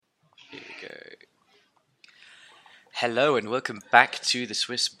Hello and welcome back to the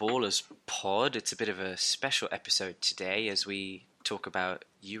Swiss Ballers pod. It's a bit of a special episode today as we talk about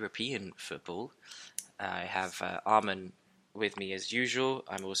European football. I have Armin with me as usual.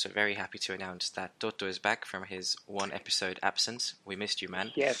 I'm also very happy to announce that Toto is back from his one episode absence. We missed you,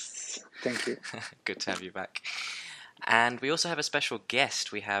 man. Yes, thank you. Good to have you back. And we also have a special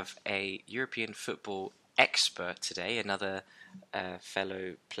guest. We have a European football expert today, another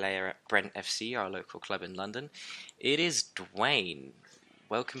fellow player at Brent FC, our local club in London. It is Dwayne.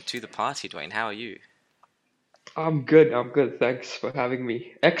 Welcome to the party, Dwayne. How are you? I'm good. Thanks for having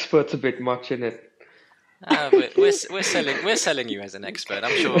me. Expert's a bit much in it. But we're selling you as an expert.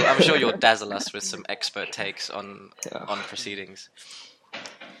 I'm sure you'll dazzle us with some expert takes on Yeah, proceedings.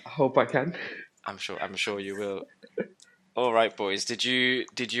 I hope I can. I'm sure you will. All right, boys. Did you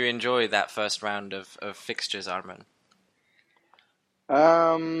enjoy that first round of fixtures, Armin?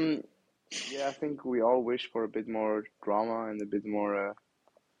 Yeah, I think we all wish for a bit more drama and a bit more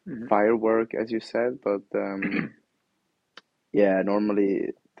Mhm. firework, as you said. But yeah,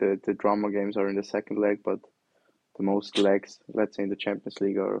 normally the drama games are in the second leg, but the most legs, let's say in the Champions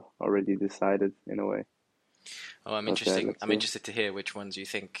League, are already decided in a way. Oh, I'm But interesting. let's I'm see. interested to hear which ones you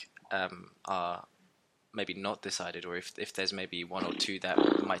think are maybe not decided, or if there's maybe one or two that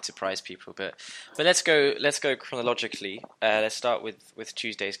might surprise people. But let's go chronologically. Let's start with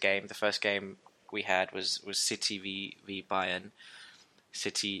Tuesday's game. The first game we had was City v Bayern.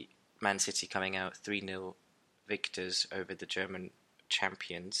 Man City coming out 3-0 victors over the German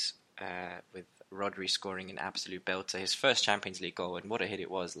champions, with Rodri scoring an absolute belter, his first Champions League goal, and what a hit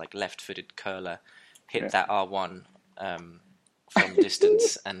it was! Like left-footed curler, hit Yeah. that R1 from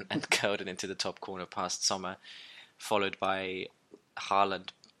distance and curled it into the top corner past Sommer, followed by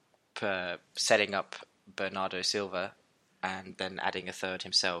Haaland setting up Bernardo Silva and then adding a third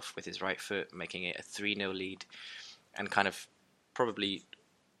himself with his right foot, making it a 3-0 lead, and kind of probably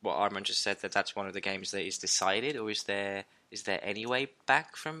what Armand just said, that's one of the games that is decided, or is there any way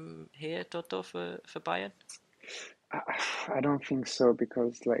back from here, Toto, for Bayern? I don't think so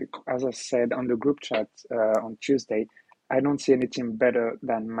because, like as I said on the group chat on Tuesday, I don't see anything better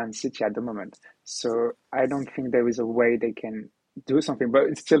than Man City at the moment. So I don't think there is a way they can do something. But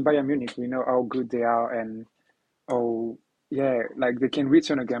it's still Bayern Munich. We know how good they are and how like they can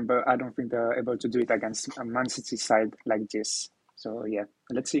return again. But I don't think they're able to do it against a Man City side like this. So yeah,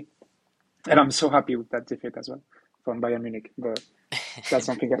 let's see. And I'm so happy with that defeat as well from Bayern Munich. But that's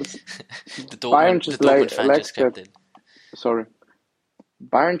something else. The Bayern The just Dortmund fan like just that. kept in. Sorry,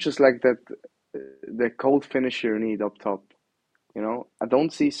 Bayern just like that. The cold finisher you need up top. You know, I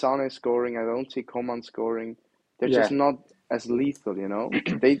don't see Sane scoring. I don't see Coman scoring. They're just Yeah. not as lethal. You know,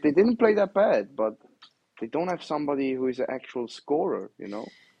 they didn't play that bad, but they don't have somebody who is an actual scorer. You know.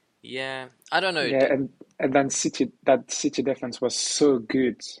 Yeah, I don't know. Yeah, and then City defense was so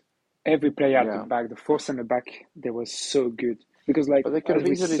good. Every player at the Yeah, back, the force and the back, they were so good. Because like but they could as have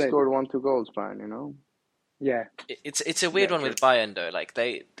we easily said, scored 1, 2 goals, Bayern. You know. yeah, It's a weird yeah, one true. with Bayern though. Like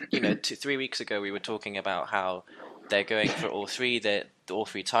they, 3 weeks ago we were talking about how they're going for all three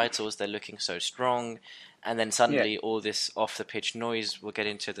titles. They're looking so strong, and then Yeah. suddenly all this off the pitch noise. We'll get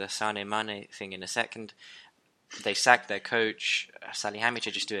into the Sane Mane thing in a second. They sacked their coach.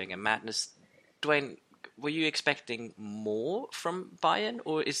 Salihamidzic just doing a madness. Dwayne, were you expecting more from Bayern,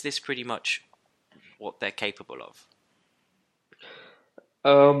 or is this pretty much what they're capable of?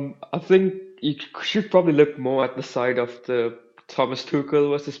 I think you should probably look more at the side of the Thomas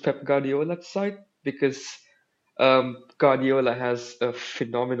Tuchel versus Pep Guardiola side because Guardiola has a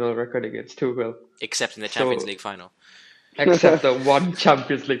phenomenal record against Tuchel. Except in the Champions So, League final. except the one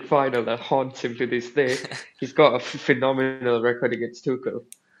Champions League final that haunts him to this day, he's got a phenomenal record against Tuchel.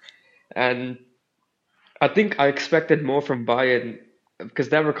 And I think I expected more from Bayern because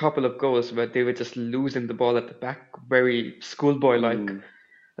there were a couple of goals where they were just losing the ball at the back, very schoolboy-like. Mm.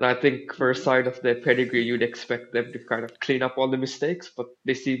 And I think for a side of their pedigree, you'd expect them to kind of clean up all the mistakes, but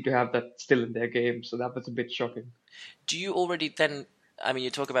they seem to have that still in their game, so that was a bit shocking. Do you already then? I mean, you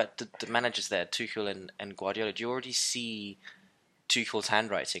talk about the managers there, Tuchel and Guardiola. Do you already see Tuchel's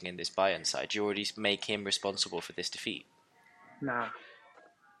handwriting in this Bayern side? Do you already make him responsible for this defeat? Nah.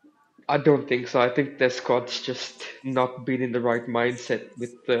 I don't think so. I think their squad's just not been in the right mindset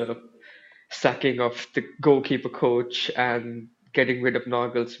with the sacking of the goalkeeper coach and getting rid of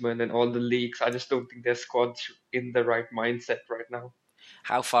Nagelsmann and all the leaks. I just don't think their squad's in the right mindset right now.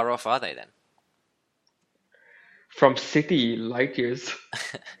 How far off are they then? From City, light years.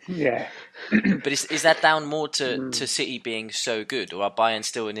 Yeah. But is that down more to Mm. City being so good, or are Bayern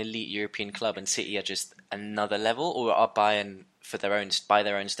still an elite European club and City are just another level, or are Bayern by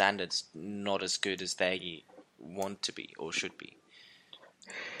their own standards not as good as they want to be or should be.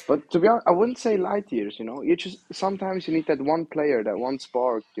 But to be honest, I wouldn't say light years, You just sometimes you need that one player, that one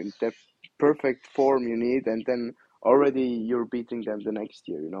spark, that perfect form you need, and then already you're beating them the next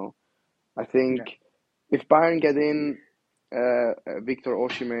year. I Yeah, think if Bayern get in Victor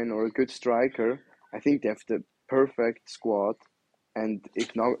Osimhen or a good striker, I think they have the perfect squad. And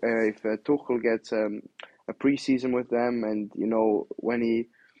if Tuchel gets a preseason with them, and when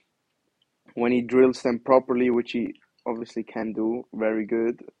he drills them properly, which he obviously can do very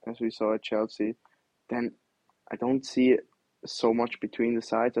good, as we saw at Chelsea, then I don't see so much between the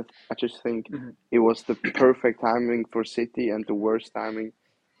sides. I just think hmm it was the perfect timing for City and the worst timing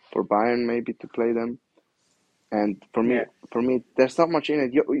for Bayern maybe to play them. And yeah. for me, there's not much in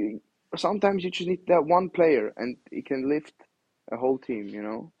it. Sometimes you just need that one player, and he can lift a whole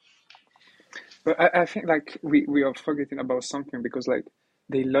team. But I think like we are forgetting about something because like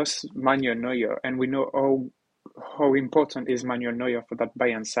they lost Manuel Neuer and we know how important is Manuel Neuer for that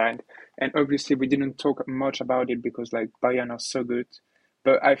Bayern side. And obviously we didn't talk much about it because like Bayern are so good.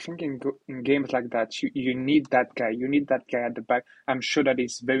 But I think in games like that, you need that guy. You need that guy at the back. I'm sure that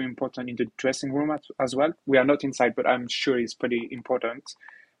is very important in the dressing room as well. We are not inside, but I'm sure it's pretty important.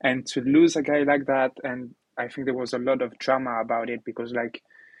 And to lose a guy like that, and I think there was a lot of drama about it because like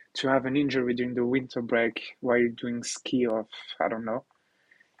to have an injury during the winter break while you're doing ski or I don't know.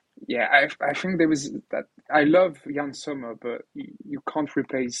 Yeah, I think there was that. I love Jan Sommer, but you can't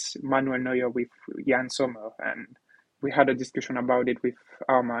replace Manuel Neuer with Jan Sommer. And we had a discussion about it with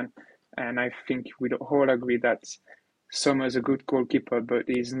Arman, and I think we all agree that Sommer is a good goalkeeper, but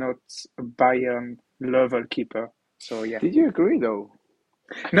he's not a Bayern level keeper. So yeah. Did you agree though?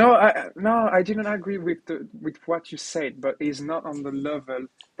 No, I didn't agree with what you said, but he's not on the level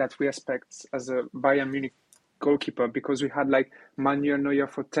that we expect as a Bayern Munich goalkeeper because we had like Manuel Neuer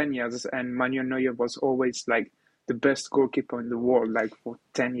for 10 years, and Manuel Neuer was always like the best goalkeeper in the world, like for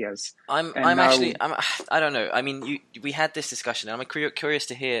 10 years. And I'm now, actually I don't know. I mean, we had this discussion, and I'm curious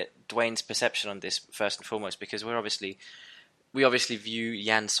to hear Dwayne's perception on this first and foremost because we obviously view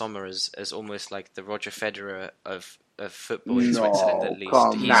Jan Sommer as almost like the Roger Federer of football in Switzerland, at No, least.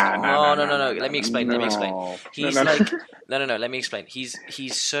 come He's nah, on. nah, nah, no, nah, no, no. nah, Let nah, me nah, explain. no, Let me no, explain. No. no, He's no. like no, no, no. Let me explain. He's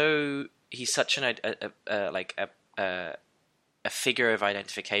such like a figure of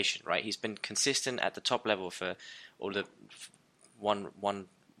identification, right? He's been consistent at the top level for all the one one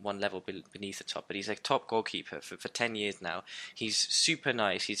one level beneath the top, but he's a top goalkeeper for 10 years now. He's super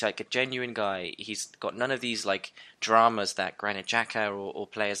nice. He's like a genuine guy. He's got none of these like dramas that Granit Xhaka or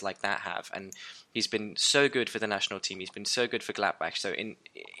players like that have, and he's been so good for the national team. He's been so good for Gladbach. So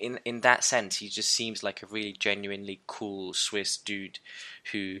in that sense, he just seems like a really genuinely cool Swiss dude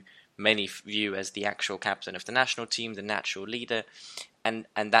who many view as the actual captain of the national team, the natural leader, and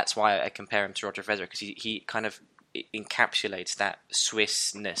that's why I compare him to Roger Federer because he kind of encapsulates that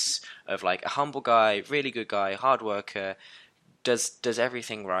Swissness of like a humble guy, really good guy, hard worker, does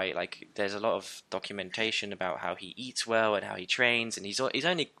everything right. Like there's a lot of documentation about how he eats well and how he trains, and he's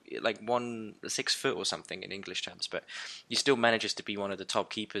only like 1 6 foot or something in English terms, but he still manages to be one of the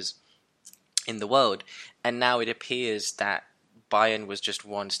top keepers in the world. And now it appears that Bayern was just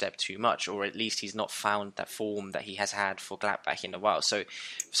one step too much, or at least he's not found that form that he has had for Gladbach in a while. So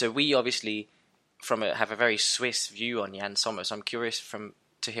we obviously have a very Swiss view on Jan Sommer. So I'm curious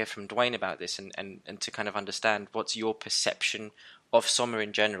to hear from Dwayne about this and to kind of understand what's your perception of Sommer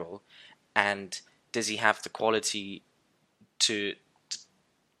in general, and does he have the quality to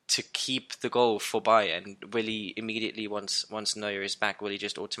keep the goal for Bayern? Will he immediately once Neuer is back? Will he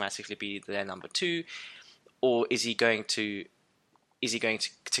just automatically be their number two, or is he going to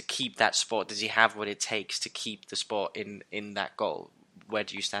keep that spot? Does he have what it takes to keep the spot in that goal? Where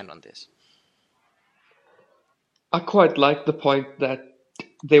do you stand on this? I quite like the point that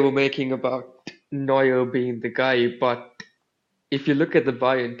they were making about Neuer being the guy, but if you look at the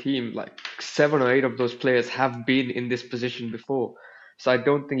Bayern team, like 7 or 8 of those players have been in this position before. So I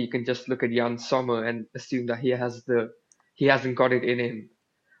don't think you can just look at Jan Sommer and assume that he hasn't got it in him.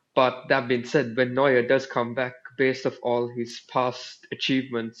 But that being said, when Neuer does come back, based of all his past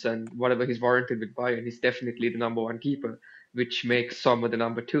achievements and whatever he's warranted with Bayern, he's definitely the number one keeper, which makes Sommer the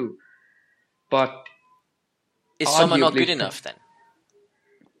number two. But Is Sommer not good arguably, enough then?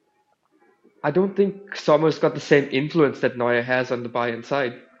 I don't think Sommer's got the same influence that Neuer has on the Bayern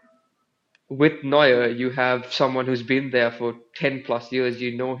side. With Neuer, you have someone who's been there for 10 plus years.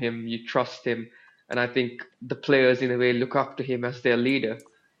 You know him, you trust him, and I think the players, in a way, look up to him as their leader.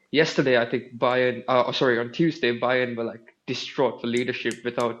 Yesterday, I think on Tuesday, Bayern were like distraught for leadership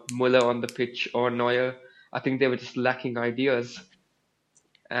without Muller on the pitch or Neuer. I think they were just lacking ideas.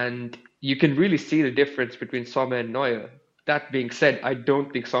 And you can really see the difference between Sommer and Neuer. That being said, I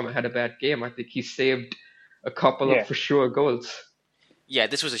don't think Sommer had a bad game. I think he saved a couple of Yeah, for sure goals. Yeah,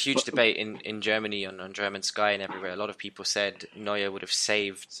 this was a huge But debate in Germany on German Sky and everywhere. A lot of people said Neuer would have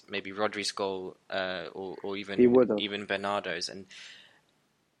saved maybe Rodri's goal or he would have. even Bernardo's. And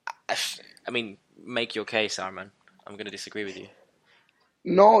I mean, make your case, Arman. I'm going to disagree with you.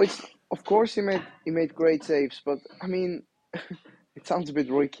 No, it's of course he made great saves, but I mean, it sounds a bit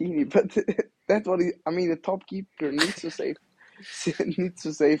Roy Keane, but that's what he. I mean, the top keeper needs to save needs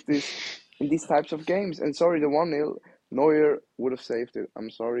to save this in these types of games. And sorry, the 1-0, Neuer would have saved it. I'm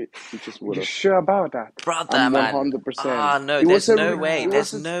sorry, he just would you have. sure about that? Brother, I'm man. 100%. Ah, no, It was there's a no way. it There's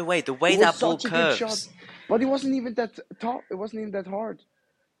was a, no way. The it way was that ball such a good shot, curves. but it wasn't even that top. It wasn't even that hard.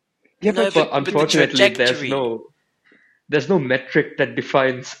 Yeah, No, but But but the unfortunately, trajectory. there's no metric that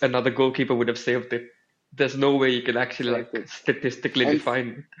defines another goalkeeper would have saved it. There's no way you can actually Saved like it, statistically and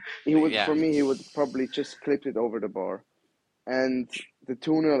define. he would Yeah. for me he would probably just clipped it over the bar. And the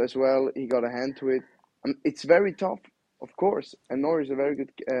 2-0 as well, he got a hand to it. It's very tough, of course. And Neuer is a very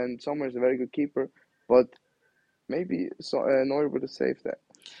good, and Sommer is a very good keeper, but maybe Neuer would have saved that.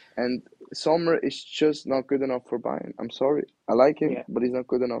 And Sommer is just not good enough for Bayern. I'm sorry, I like him, yeah, but he's not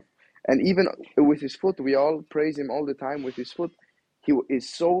good enough. And even with his foot, we all praise him all the time with his foot. He is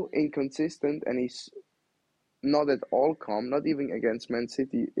so inconsistent, and he's not at all calm, not even against Man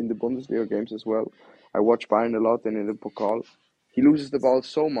City in the Bundesliga games as well. I watch Bayern a lot and in the Pokal. He loses the ball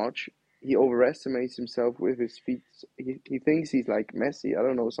so much. He overestimates himself with his feet. He thinks he's like Messi. I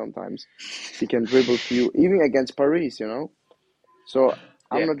don't know, sometimes he can dribble to you, even against Paris, you know. So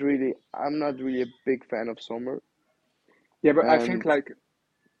yeah, I'm not really a big fan of Sommer. yeah. But I think And like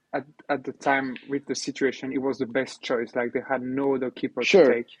at the time with the situation, it was the best choice. Like they had no other keeper to sure,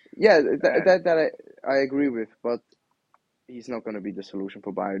 take, yeah, and I agree with, but he's not going to be the solution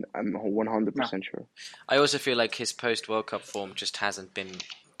for Bayern. I'm no, 100% sure. I also feel like his post World Cup form just hasn't been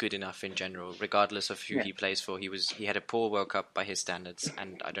good enough in general, regardless of who yeah. he plays for. He had a poor World Cup by his standards,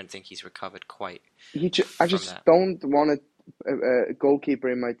 and I don't think he's recovered quite I from just that. don't want a goalkeeper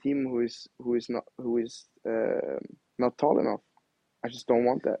in my team who is not tall enough. I just don't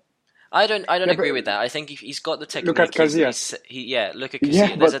want that. I don't Yeah, but agree with that. I think he's got the look at technique. Casillas. Yeah. Look at Yeah,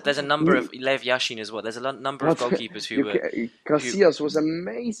 Casillas. but There's a number of Lev Yashin as well. There's a number of but goalkeepers who were who. Casillas was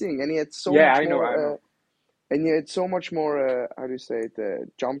amazing, and he had so Yeah, much I know, more. I know. And he had so much more. How do you say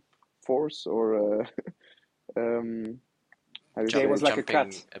it? Jump force or how do you Yeah, say it it? was like a cat,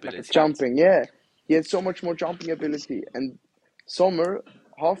 Jumping like a ability. cat. Jumping. Yeah, he had so much more jumping ability. And Sommer,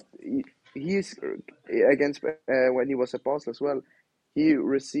 half he is against when he was at Basel as well. He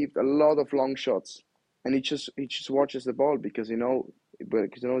received a lot of long shots, and he just watches the ball because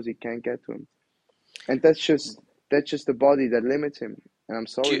because he knows he can't get to him, and that's just the body that limits him. And I'm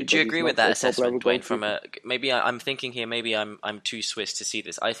sorry, Do you but he's agree with not that a top level assessment, Dwayne? From goalkeeper. a maybe I'm thinking here. Maybe I'm too Swiss to see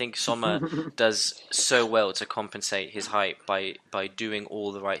this. I think Sommer does so well to compensate his height by doing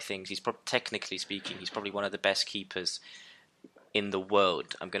all the right things. Technically speaking, he's probably one of the best keepers in the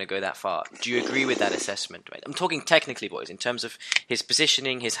world. I'm going to go that far. Do you agree with that assessment, Dwayne? I'm talking technically, boys, in terms of his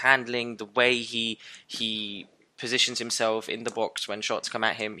positioning, his handling, the way he positions himself in the box when shots come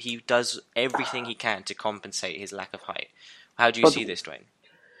at him. He does everything he can to compensate his lack of height. How do you But see this, Dwayne?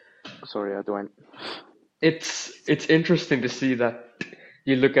 sorry, Dwayne. It's interesting to see that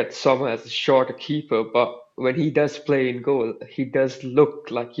you look at Sommer as a shorter keeper, but when he does play in goal, he does look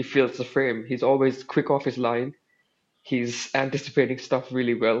like he fills the frame. He's always quick off his line. He's anticipating stuff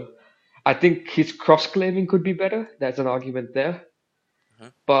really well. I think his cross claiming could be better. There's an argument there. Hmm.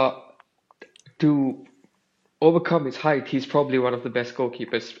 But to overcome his height, he's probably one of the best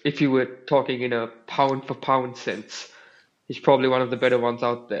goalkeepers. If you were talking in a pound for pound sense, he's probably one of the better ones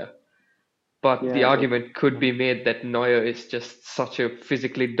out there. But the Yeah, but argument could be made that Neuer is just such a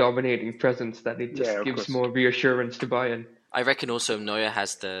physically dominating presence that it Yeah, just of gives course. more reassurance to Bayern. I reckon also Neuer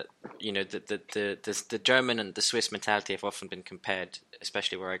has the German and the Swiss mentality have often been compared,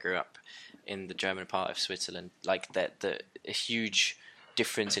 especially where I grew up in the German part of Switzerland, like that a huge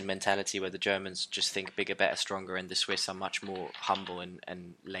difference in mentality where the Germans just think bigger, better, stronger, and the Swiss are much more humble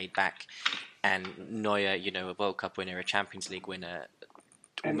and laid back. And Neuer, a World Cup winner, a Champions League winner,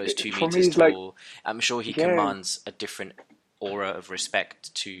 And almost two for me, meters it's like, tall. I'm sure he yeah, commands a different aura of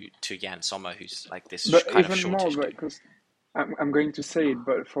respect to Jan Sommer, who's like this but kind of even more shortish dude. because I'm going to say it,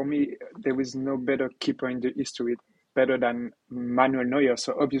 but for me, there is no better keeper in the history better than Manuel Neuer.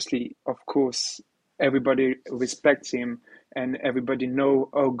 So obviously, of course, everybody respects him and everybody know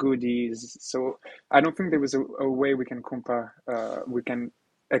how good he is. So I don't think there is a way we can compare. We can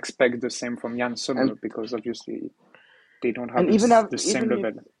expect the same from Jan and Sommer because obviously, they don't have And even the same even if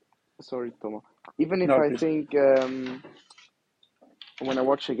level. sorry, Thomas, even if No, I please. think when I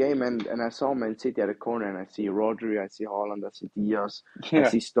watch a game and I saw Man City at a corner and I see Rodri, I see Haaland, I see Diaz, I Yeah,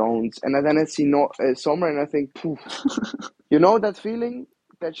 see Stones, and then I see Sommer and I think, poof, you know that feeling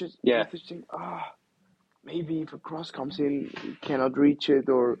that yeah. you just think, maybe if a cross comes in, he cannot reach it,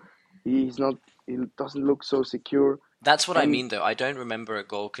 or he doesn't look so secure. That's what I And mean, though. I don't remember a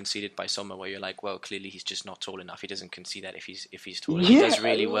goal conceded by Sommer where you're like, well, clearly he's just not tall enough. He doesn't concede that if he's taller. He yeah, does a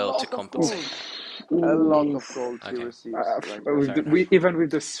really well to lot of compensate goals, that. a lot Ooh. of goals he Okay, receives like that. fair enough. Even with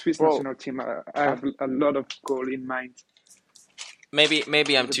the Swiss Bro, national team, I have a lot of goal in mind. Maybe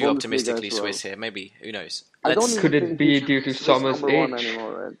I'm the too Bundesliga optimistically as well. Swiss here. Maybe, who knows? I don't Let's. even Could it think he be should due be to Swiss Sommer's number one age?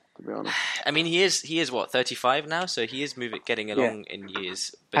 anymore, Ed, to be honest. I mean, he is what 35 now, so he is getting Yeah, along in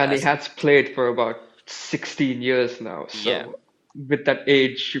years. But And he as has played for about 16 years now. yeah, So with that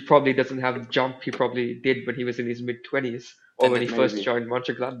age, he probably doesn't have the jump he probably did when he was in his mid-20s or then when he first Maybe, joined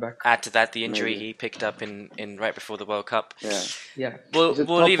Mönchengladbach. add to that the injury maybe. he picked up in right before the World Cup. Yeah. Yeah. We'll He's a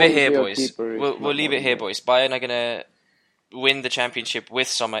we'll top leave it here, Bundesliga boys. keeper, if We'll not leave more it than here, that. boys. Bayern are gonna win the championship with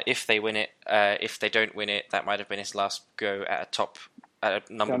Sommer if they win it. If they don't win it, that might have been his last go at a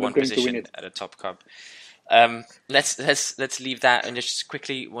number they're one not going to win position it. at a top club. Let's leave that and just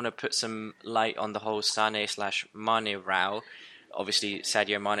quickly want to put some light on the whole Sane/Mane row. Obviously,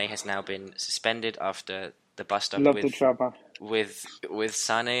 Sadio Mane has now been suspended after the bust up Love the drama. with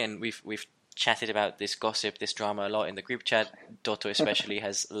Sane, and we've chatted about this gossip, this drama a lot in the group chat. Dotto especially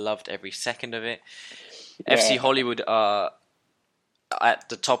has loved every second of it. FC Yeah, Hollywood are at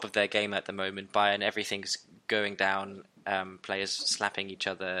the top of their game at the moment. Bayern, everything's going down. Players slapping each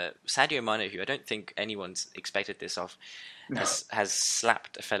other. Sadio Mane, who I don't think anyone's expected this of, has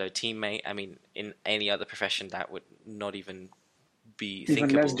slapped a fellow teammate. I mean, in any other profession, that would not even be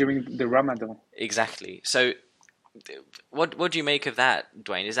even less thinkable. during the Ramadan. Exactly. So, what do you make of that,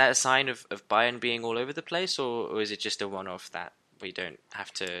 Dwayne? Is that a sign of Bayern being all over the place, or is it just a one-off that we don't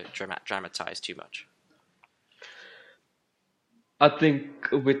have to dramatize too much? I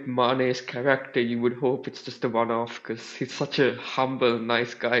think with Mane's character, you would hope it's just a one-off because he's such a humble,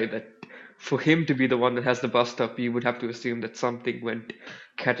 nice guy that for him to be the one that has the bust up, you would have to assume that something went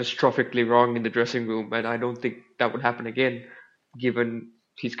catastrophically wrong in the dressing room, and I don't think that would happen again, given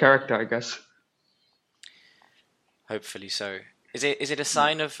his character, I guess. Hopefully so. Is it a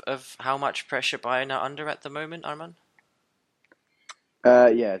sign of how much pressure Bayern are under at the moment, Arman?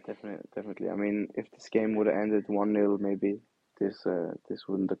 Yeah, definitely. I mean, if this game would have ended 1-0, maybe this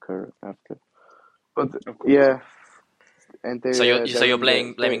wouldn't occur after. But Of course. yeah, and So they're you're in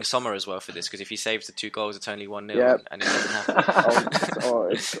the blaming Sommer as well for this, because if he saves the 2 goals, it's only 1-0, yeah. and it doesn't happen.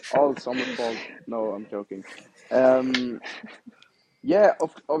 It's all Sommer's fault. No, I'm joking. Yeah,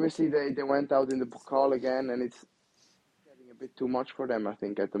 obviously they went out in the Pokal again, and it's getting a bit too much for them, I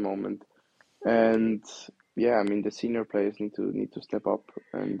think, at the moment. And yeah, I mean the senior players need to step up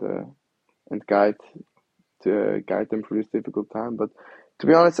and guide them through this difficult time. But to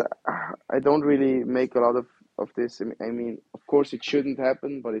be honest, I don't really make a lot of this. I mean, of course, it shouldn't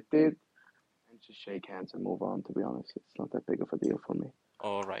happen, but it did. And just shake hands and move on. To be honest, it's not that big of a deal for me.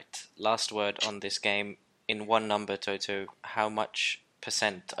 All right. Last word on this game. In one number, Toto, how much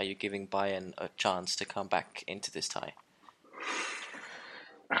percent are you giving Bayern a chance to come back into this tie?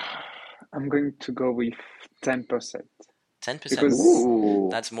 I'm going to go with 10%. 10%. Because Ooh,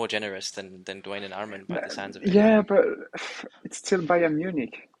 That's more generous than Dwayne and Armin by the sounds of it. yeah, but it's still Bayern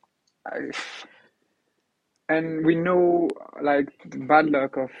Munich. And we know, like, the bad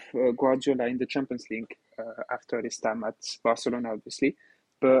luck of Guardiola in the Champions League after his time at Barcelona, obviously.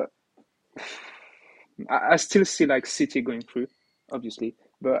 But I still see, like, City going through, obviously.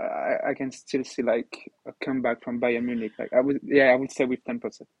 But I can still see, like, a comeback from Bayern Munich. Like, I would say with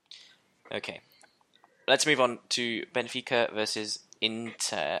 10%. Okay. Let's move on to Benfica versus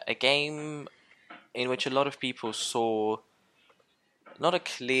Inter, a game in which a lot of people saw not a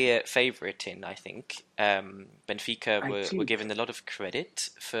clear favourite in, I think. Benfica were given a lot of credit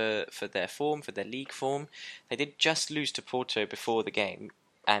for their form, for their league form. They did just lose to Porto before the game,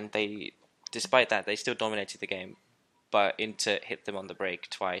 and despite that, they still dominated the game. But Inter hit them on the break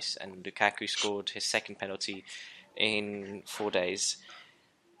twice, and Lukaku scored his second penalty in 4 days.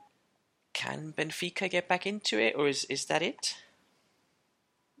 Can Benfica get back into it, or is that it?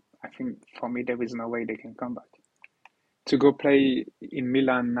 I think for me, there is no way they can come back. To go play in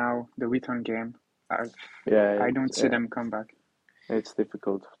Milan now, the return game, I don't see them come back. It's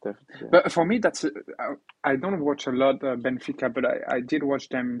difficult, definitely. But for me, I don't watch a lot of Benfica, but I did watch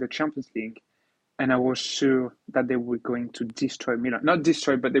them in the Champions League, and I was sure that they were going to destroy Milan. Not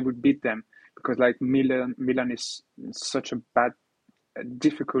destroy, but they would beat them. because like Milan is in such a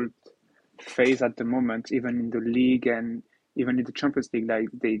difficult phase at the moment, even in the league and even in the Champions League. Like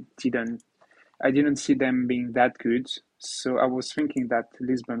I didn't see them being that good. So I was thinking that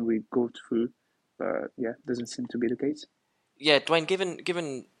Lisbon will go through, but yeah, doesn't seem to be the case. Yeah, Dwayne,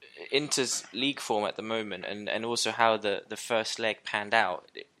 given Inter's league form at the moment, and also how the first leg panned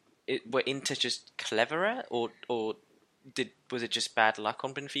out, were Inter just cleverer, or was it just bad luck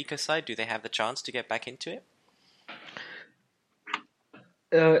on Benfica's side? Do they have the chance to get back into it?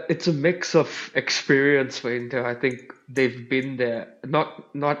 It's a mix of experience for Inter. I think they've been there, not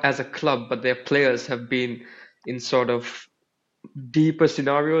as a club, but their players have been in sort of deeper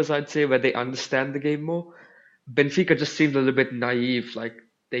scenarios, I'd say, where they understand the game more. Benfica just seemed a little bit naive. Like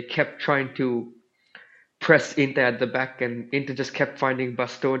they kept trying to press Inter at the back, and Inter just kept finding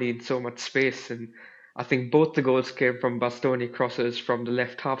Bastoni in so much space. And I think both the goals came from Bastoni crosses from the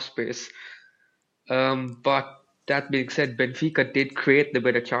left half space. But that being said, Benfica did create the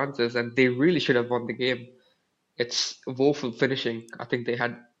better chances, and they really should have won the game. It's woeful finishing. I think they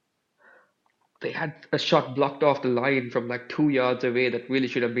had a shot blocked off the line from like 2 yards away that really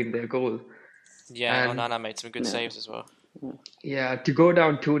should have been their goal. Yeah, and And Onana made some good saves as well. yeah, to go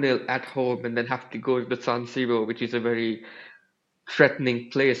down 2-0 at home and then have to go to the San Siro, which is a very threatening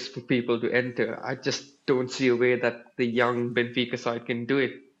place for people to enter, I just don't see a way that the young Benfica side can do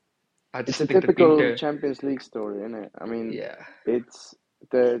it. I It's just a think that typical Inter, Champions League story, isn't it? I mean, yeah, it's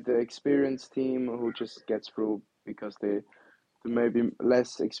the experienced team who just gets through because they may be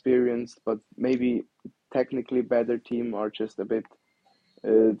less experienced, but maybe technically better team are just a bit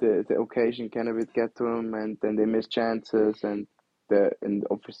the occasion can a bit get to them, and then they miss chances, and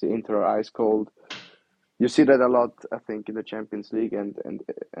obviously Inter are ice cold. You see that a lot, I think, in the Champions League, and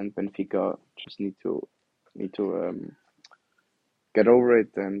Benfica just need to get over it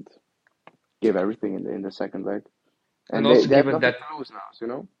and give everything in the second leg. and And also they have given nothing that to lose now, so,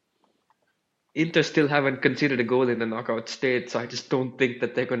 you know? Inter still haven't conceded a goal in the knockout stage, so I just don't think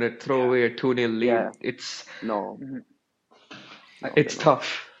that they're going to throw Yeah. away a 2-0 lead. Yeah, no, Mhm. no, they're It's not.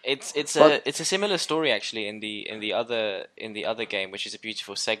 tough. It's But a similar story actually in the other game, which is a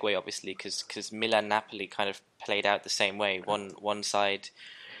beautiful segue, obviously, because Milan Napoli kind of played out the same way. One side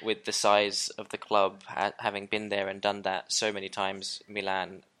with the size of the club, having been there and done that so many times,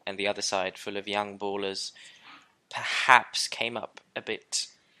 Milan, and the other side full of young ballers, perhaps came up a bit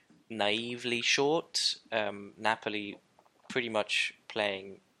naively short. Napoli pretty much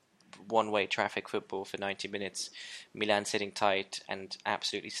playing one-way traffic football for 90 minutes. Milan sitting tight and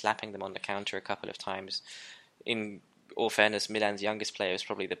absolutely slapping them on the counter a couple of times. In all fairness, Milan's youngest player is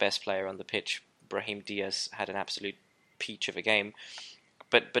probably the best player on the pitch. Brahim Diaz had an absolute peach of a game.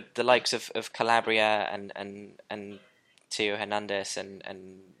 But the likes of Calabria and Theo Hernandez and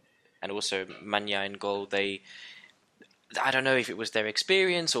also Manya in goal, I don't know if it was their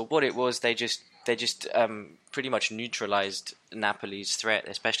experience or what it was. They just pretty much neutralized Napoli's threat,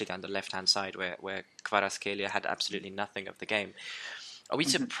 especially down the left hand side where Kvaratskhelia had absolutely nothing of the game. Are we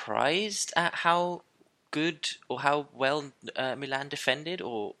surprised at how good or how well Milan defended,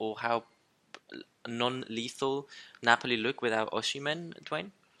 or how non-lethal Napoli look without Osimhen,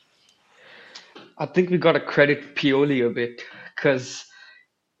 Dwayne? I think we got to credit Pioli a bit because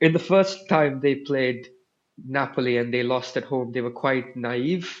in the first time they played Napoli and they lost at home, they were quite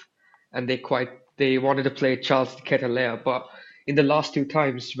naive and they wanted to play Charles de Ketelaere. But in the last two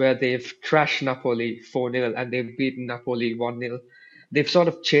times where they've trashed Napoli 4-0 and they've beaten Napoli 1-0, they've sort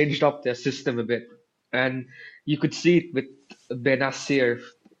of changed up their system a bit. And you could see it with Benacer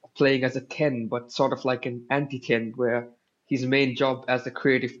playing as a 10, but sort of like an anti-10, where his main job as a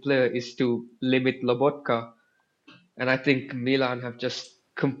creative player is to limit Lobotka, and I think Milan have just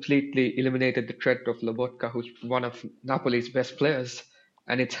completely eliminated the threat of Lobotka, who's one of Napoli's best players,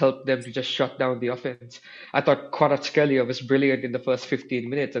 and it's helped them to just shut down the offense. I thought Kvaratskhelia was brilliant in the first 15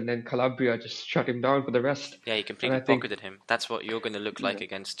 minutes, and then Calabria just shut him down for the rest. Yeah, he And completely I think pocketed him. That's what you're going to look like Yeah.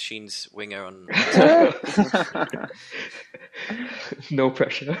 against Sheen's winger on Saturday. no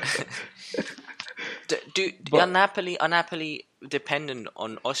pressure. Are But Napoli dependent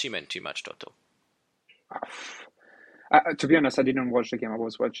on Osimhen too much, Toto? To be honest, I didn't watch the game. I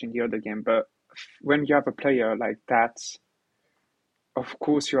was watching the other game. But when you have a player like that, of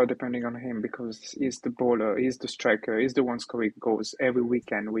course you are depending on him because he's the baller, he's the striker, he's the one scoring goals every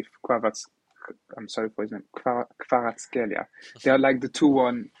weekend with Kvaratskhelia. I'm sorry for his name, Kvaratskhelia. They are like the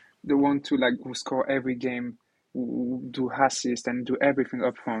one to like who score every game, who do assist and do everything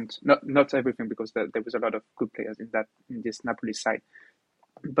up front. Not everything because there was a lot of good players in this Napoli side,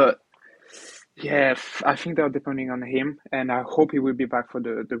 but Yeah, I think they're depending on him, and I hope he will be back for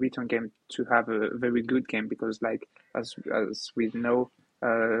the return game to have a very good game because, like as we know,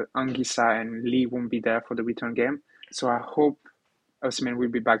 Anguissa and Lee won't be there for the return game. So I hope Osimhen will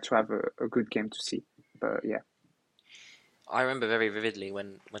be back to have a good game to see. But yeah, I remember very vividly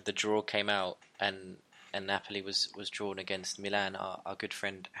when the draw came out and Napoli was drawn against Milan. Our good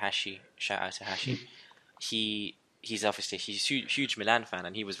friend Hashi, shout out to Hashi. He's obviously he's a huge Milan fan,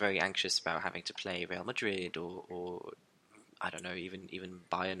 and he was very anxious about having to play Real Madrid or I don't know, even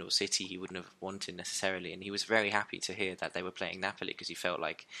Bayern or City. He wouldn't have wanted necessarily, and he was very happy to hear that they were playing Napoli because he felt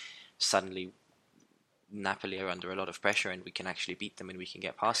like suddenly Napoli are under a lot of pressure and we can actually beat them and we can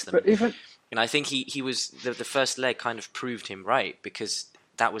get past them. but even And I think he was the first leg kind of proved him right because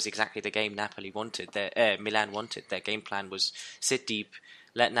that was exactly the game Napoli wanted. Milan wanted. Their game plan was sit deep,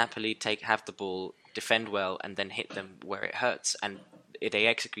 let Napoli have the ball, defend well, and then hit them where it hurts. And they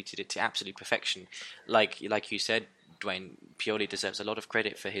executed it to absolute perfection. Like you said, Dwayne, Pioli deserves a lot of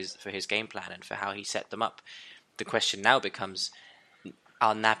credit for his game plan and for how he set them up. The question now becomes: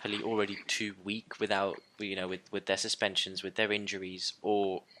 are Napoli already too weak with their suspensions, with their injuries,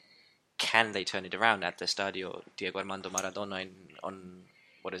 or can they turn it around at the Stadio Diego Armando Maradona on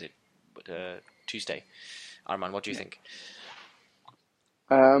what is it, Tuesday? Armand, what do you think?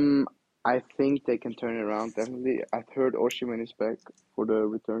 Um, I think they can turn it around, definitely. I've heard Osimhen is back for the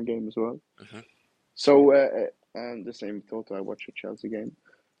return game as well. Mhm. So, and the same thought, I watched the Chelsea game,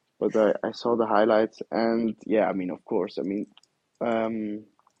 but I saw the highlights, and yeah, I mean, of course, I mean, um,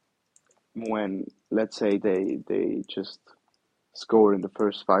 when let's say they just score in the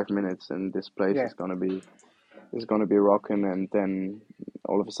first 5 minutes, and this place yeah, is gonna be rocking, and then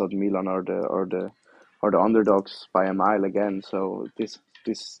all of a sudden Milan are the underdogs by a mile again. So this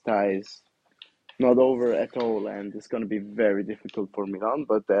tie is not over at all, and it's gonna be very difficult for Milan.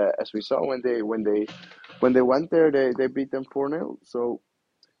 But as we saw when they went there, they beat them 4-0. So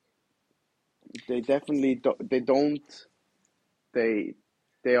they definitely they don't they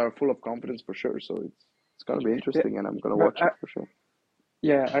they are full of confidence for sure. So it's gonna be yeah. interesting, and I'm gonna But watch it for sure.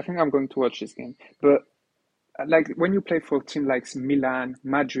 yeah, I think I'm going to watch this game. But like when you play for a team like Milan,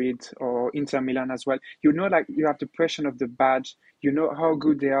 Madrid, or Inter Milan as well, you know, like you have the pressure of the badge. You know how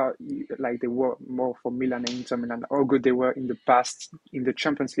good they are, like they were more for Milan and Inter Milan, how good they were in the past in the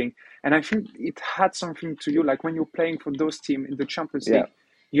Champions League. And I think it had something to you, like when you're playing for those teams in the Champions Yeah, League,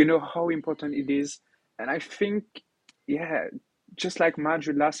 you know how important it is. And I think, yeah, just like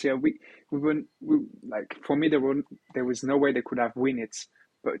Madrid last year, we like for me there was no way they could have win it,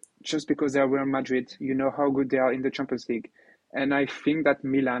 but just because they are Real Madrid, you know how good they are in the Champions League. And I think that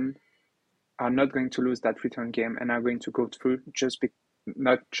Milan are not going to lose that return game and are going to go through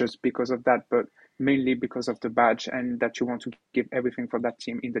not just because of that, but mainly because of the badge and that you want to give everything for that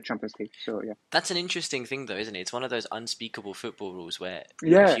team in the Champions League. So yeah, That's an interesting thing, though, isn't it? It's one of those unspeakable football rules where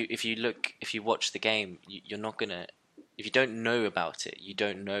yeah, if you watch the game, you're not gonna. If you don't know about it, you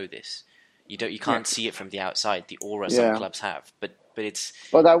don't know this. You yeah. can't see it from the outside. The aura some yeah. clubs have, but it's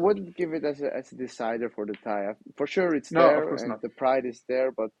But I wouldn't give it as a decider for the tie. For sure, it's No, of there course and not. the pride is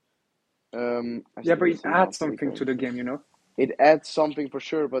there, but I Yeah, but still it see adds Napoli something going to the through. game, you know. It adds something for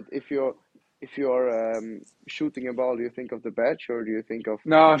sure, but if you're shooting a ball, do you think of the badge or do you think of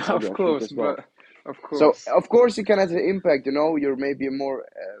No, no, maybe of I shoot course, as well? but of So course, of course it can have an impact. You're maybe more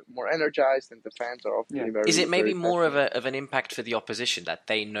energized, and the fans are yeah. obviously is very it maybe very more passionate. of an impact for the opposition that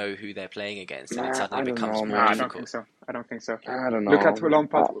they know who they're playing against and it Nah, suddenly I don't becomes know, No, more I man. don't think difficult? so. I don't think so. I don't Look at know.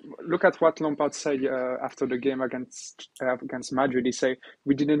 Lampard. Look at what Lampard said after the game against Madrid. He said,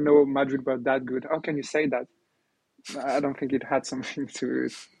 "We didn't know Madrid were that good." How can you say that? I don't think it had something to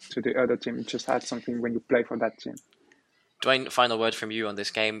the other team. It just had something when you play for that team. Dwayne, final word from you on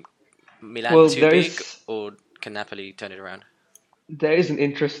this game. Milan Well, too big, or can Napoli turn it around? there is an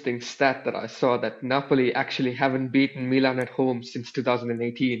interesting stat that I saw that Napoli actually haven't beaten Milan at home since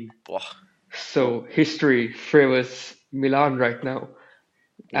 2018. Boah. So history favors Milan right now.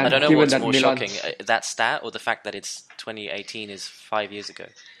 I don't And know Wow. given what's that more shocking, Milan's, that stat or the fact that it's 2018 is 5 years ago.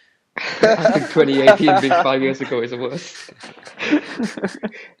 I think 2018 being 5 years ago is worse.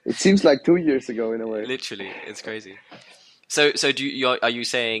 It seems like 2 years ago in a way. Literally, it's crazy. So are you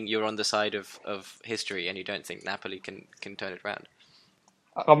saying you're on the side of history and you don't think Napoli can turn it around?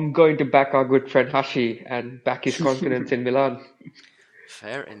 I'm going to back our good friend Hashi and back his confidence in Milan.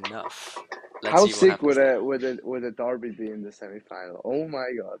 Fair enough. Let's How see what sick happens would there. a derby be in the semifinal? Oh my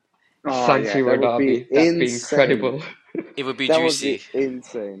God, Oh San yeah, that Siro would be derby, that'd be insane. incredible. It would be That would be juicy.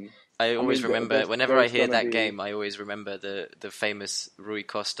 insane. I I always mean, remember whenever I there's hear gonna that be game, I always remember the famous Rui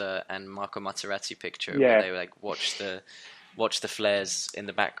Costa and Marco Materazzi picture where yeah. they like watch the flares in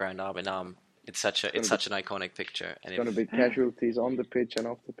the background arm in arm. It's such gonna such an iconic picture, and It's going to be casualties on the pitch and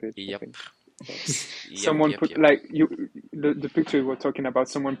off the pitch, I yep, think. Someone put like the picture you were talking about.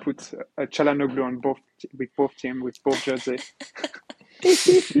 Someone put a Çalhanoğlu on both team with both jersey.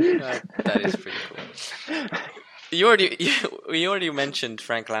 That is pretty cool. We already mentioned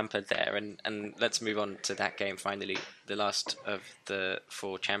Frank Lampard there, and let's move on to that game finally. The last of the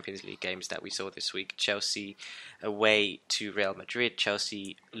 4 Champions League games that we saw this week. Chelsea away to Real Madrid.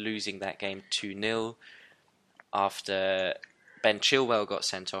 Chelsea losing that game 2-0 after Ben Chilwell got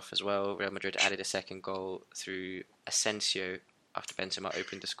sent off as well. Real Madrid added a second goal through Asensio after Benzema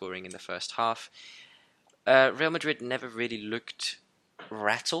opened the scoring in the first half. Real Madrid never really looked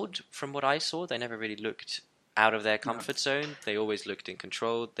rattled from what I saw. They never really looked out of their comfort zone. They always looked in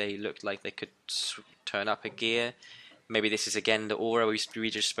control. They looked like they could turn up a gear. Maybe this is again the aura we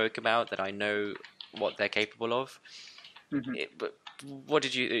just spoke about, that I know what they're capable of. But what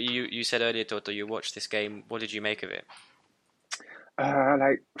did you said earlier, Toto, you watched this game. What did you make of it?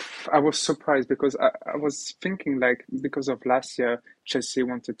 I was surprised because I was thinking, like, because of last year, Chelsea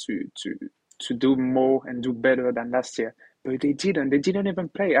wanted to do more and do better than last year, but they didn't. They didn't even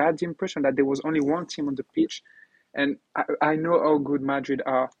play. I had the impression that there was only one team on the pitch, and I know how good Madrid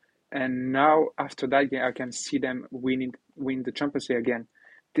are, and now after that game, I can see them win the Champions League again.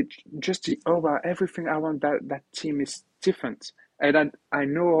 Just the aura, everything around that team is different, and I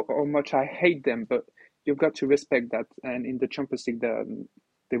know how much I hate them, but you've got to respect that. And in the Champions League, there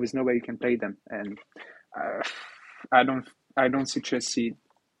is no way you can play them. And I don't see Chelsea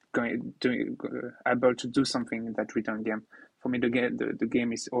able to do something in that return game. For me, the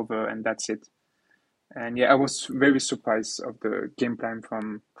game is over, and that's it. And yeah, I was very surprised of the game plan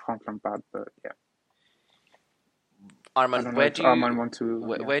from Frank Lampard. But yeah, Arman,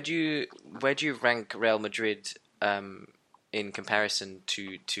 where do you rank Real Madrid in comparison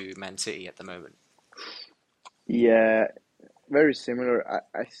to Man City at the moment? Yeah, very similar.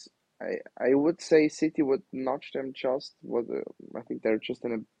 I would say City would notch them just. I think they're just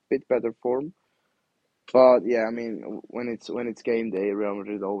in a bit better form. But yeah, I mean, when it's game day, Real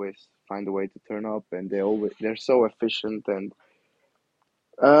Madrid always find a way to turn up, and they're so efficient. And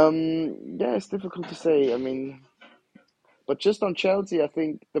yeah, it's difficult to say. I mean, but just on Chelsea, I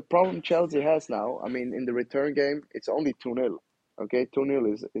think the problem Chelsea has now, I mean, in the return game, it's only 2-0. Okay,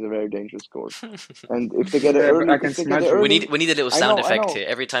 2-0 is a very dangerous score. And if they get it early, we need a little sound effect here.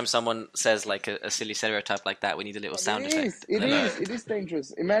 Every time someone says like a silly stereotype like that, we need a little sound effect. It is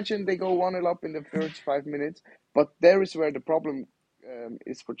dangerous. Imagine they go 1-0 up in the first 5 minutes, but there is where the problem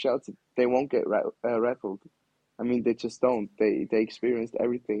is for Chelsea. They won't get rattled. I mean, they just don't. They experienced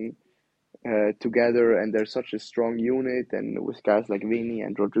everything together, and they're such a strong unit, and with guys like Vini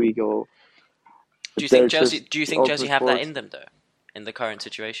and Rodrigo. Do you think Chelsea have that in them though, in the current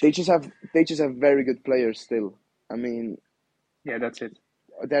situation? They just have very good players still. I mean, yeah, that's it.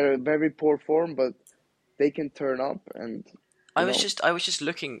 They're in very poor form, but they can turn up. And I was just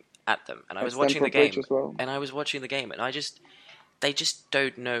looking at them, and I was watching the game, and they just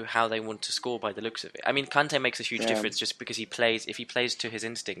don't know how they want to score by the looks of it. I mean, Kante makes a huge difference just because if he plays to his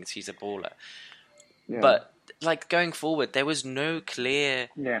instincts, he's a baller. Yeah. But like going forward, there was no clear.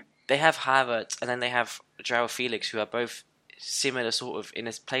 Yeah. They have Havertz, and then they have João Felix, who are both similar, sort of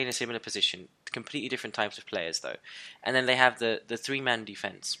playing a similar position. Completely different types of players, though. And then they have the 3-man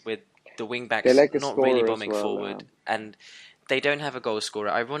defense with the wing backs not really bombing forward, and they don't have a goal scorer.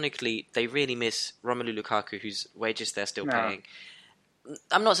 Ironically, they really miss Romelu Lukaku, whose wages they're still paying.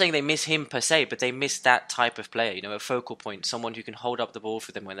 I'm not saying they miss him per se, but they miss that type of player, a focal point, someone who can hold up the ball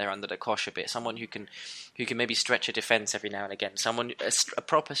for them when they're under the cosh a bit, someone who can maybe stretch a defence every now and again, a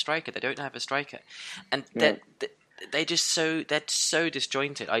proper striker. They don't have a striker, and they're so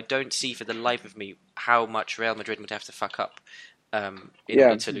disjointed. I don't see for the life of me how much Real Madrid would have to fuck up in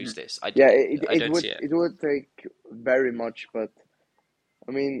order to lose this. I don't see it. It would take very much, but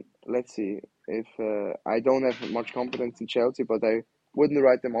I mean, let's see. If I don't have much confidence in Chelsea, but I wouldn't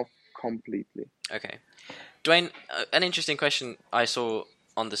write them off completely. Okay. Dwayne, an interesting question I saw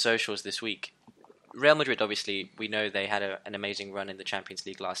on the socials this week. Real Madrid, obviously, we know they had an amazing run in the Champions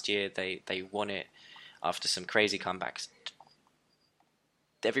League last year. They won it after some crazy comebacks.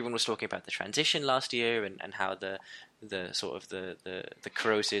 Everyone was talking about the transition last year and how the sort of the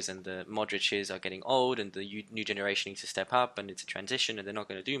Krooses and the Modriches are getting old and the new generation needs to step up and it's a transition and they're not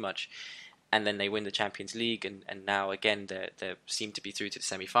going to do much. And then they win the Champions League, and now again they seem to be through to the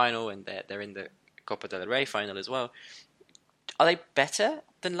semi-final, and they're in the Copa del Rey final as well. Are they better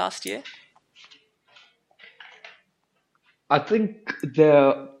than last year? I think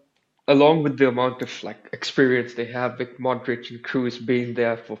they're, along with the amount of experience they have with Modric and Kroos being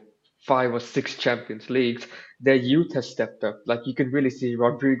there for 5 or 6 Champions Leagues, their youth has stepped up. Like you can really see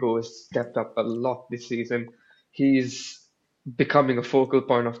Rodrigo has stepped up a lot this season. He's becoming a focal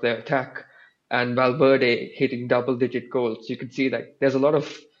point of their attack, and Valverde hitting double-digit goals. You can see that there's a lot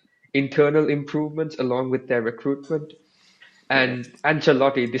of internal improvements along with their recruitment. Yeah. And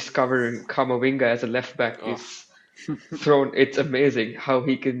Ancelotti discovering Camavinga as a left back Oh, is thrown. It's amazing how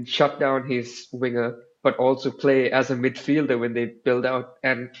he can shut down his winger, but also play as a midfielder when they build out.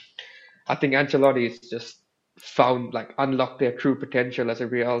 And I think Ancelotti has just found like unlocked their true potential as a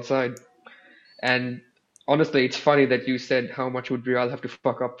Real side. And honestly, it's funny that you said how much would Real have to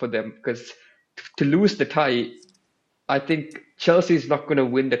fuck up for them because to lose the tie, I think Chelsea's not going to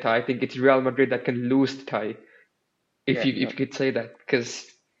win the tie. I think it's Real Madrid that can lose the tie, if Yeah, you could say that. Because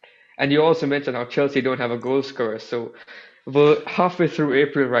and you also mentioned how Chelsea don't have a goal scorer. So we're halfway through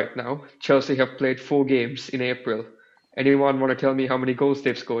April right now. Chelsea have played 4 games in April. Anyone want to tell me how many goals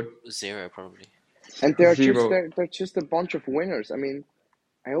they've scored? 0 probably. And Zero. they're just a bunch of winners. I mean,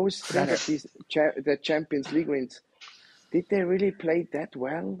 I always think yeah, of the Champions League wins. Did they really play that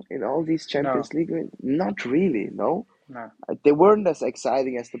well in all these no, Champions League wins? Not really, no. no, They weren't as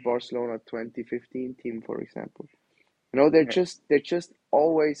exciting as the Barcelona 2015 team, for example. You know, yeah, they just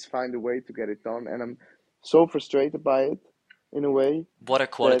always find a way to get it done, and I'm so frustrated by it in a way What a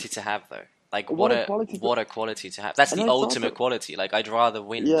that quality to have, though. Like what a quality to, what a quality to have. That's and the I thought ultimate that, quality. Like I'd rather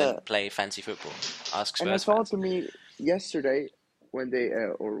win yeah, than play fancy football. Ask and I Spurs thought fans. to me yesterday when they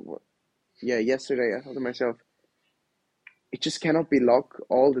yeah, yesterday I thought to myself, it just cannot be luck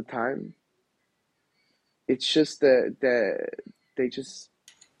all the time. It's just they just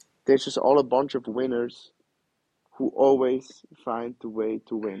they're just all a bunch of winners who always find the way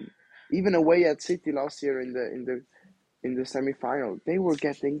to win. Even away at City last year in the semi-final, they were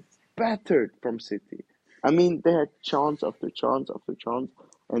getting battered from City. I mean, they had chance after chance after chance,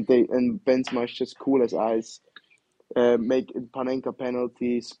 and Benzema's just cool as ice, make Panenka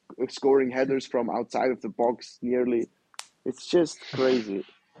penalties, scoring headers from outside of the box nearly. It's just crazy.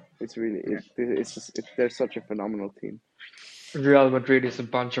 It's really yeah, it's just they're such a phenomenal team. Real Madrid is a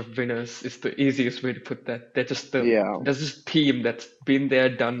bunch of winners. It's the easiest way to put that. They're just Yeah, there's this team that's been there,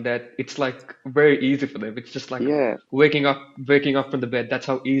 done that. It's like very easy for them. It's just like yeah, waking up from the bed. That's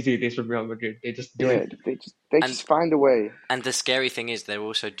how easy it is for Real Madrid. They just do yeah. it. They And just find a way. And the scary thing is they're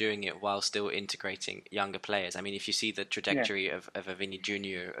also doing it while still integrating younger players. I mean, if you see the yeah, trajectory of a Vinny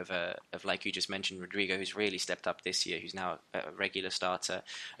Jr., of like you just mentioned, Rodrigo, who's really stepped up this year, who's now a regular starter,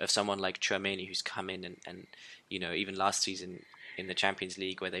 of someone like Tchouaméni, who's come in and even last season in the Champions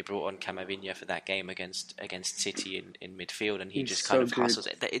League where they brought on Camavinga for that game against City in midfield, and he he's just kind so of good. hustles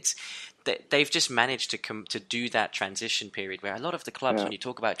it. They've just managed to do that transition period where a lot of the clubs, Yeah, when you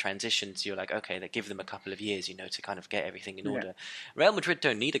talk about transitions, you're like, okay, they give them a couple of years, to kind of get everything in Yeah, order. Real Madrid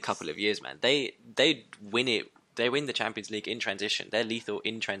don't need a couple of years, man. They win it. They win the Champions League in transition. They're lethal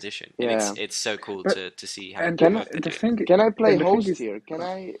in transition, and yeah. it's so cool but to see how and good Can work they're the doing. thing can I play and the thing host is, here? Can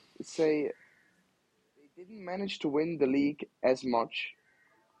I say they didn't manage to win the league as much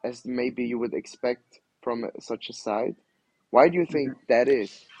as maybe you would expect from such a side? Why do you think mhm, that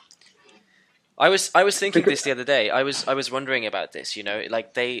is? I was thinking because this the other day. I was wondering about this.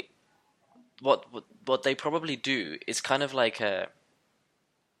 Like what they probably do is kind of like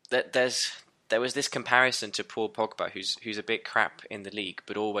that there was this comparison to Paul Pogba, who's a bit crap in the league,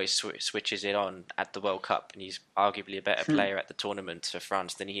 but always switches it on at the World Cup, and he's arguably a better hmm, player at the tournament for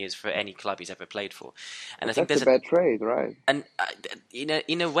France than he is for any club he's ever played for. And I But think that's a there's bad trade, right? and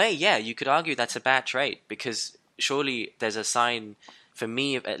in a way, yeah, you could argue that's a bad trade because surely there's a sign for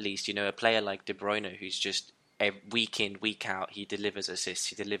me at least, a player like De Bruyne who's just week in, week out, he delivers assists,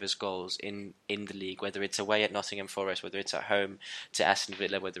 he delivers goals in the league, whether it's away at Nottingham Forest, whether it's at home to Aston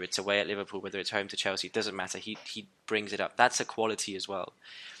Villa, whether it's away at Liverpool, whether it's home to Chelsea, it doesn't matter. He brings it up. That's a quality as well.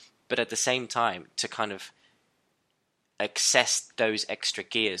 But at the same time, to kind of access those extra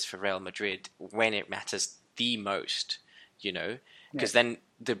gears for Real Madrid when it matters the most, yeah. because then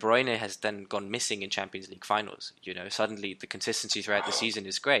De Bruyne has then gone missing in Champions League finals. Suddenly the consistency throughout the season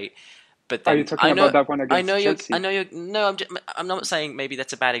is great, but Are you then talking about that one I know against you're, I Chelsea? know you're. No, I'm not saying maybe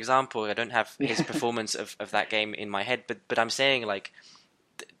that's a bad example. I don't have his Yeah, performance of that game in my head, but I'm saying like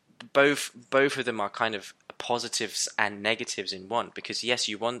both of them are kind of positives and negatives in one. Because yes,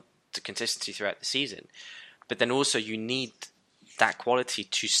 you want the consistency throughout the season, but then also you need that quality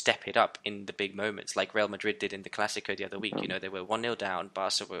to step it up in the big moments, like Real Madrid did in the Clasico the other week. They were 1-0 down,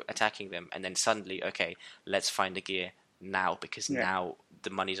 Barca were attacking them, and then suddenly, okay, let's find a gear now because yeah, now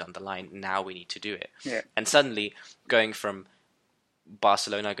the money's on the line. Now we need to do it. yeah, And suddenly, going from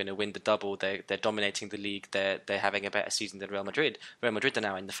Barcelona are going to win the double. They're dominating the league. They're having a better season than Real Madrid. Real Madrid are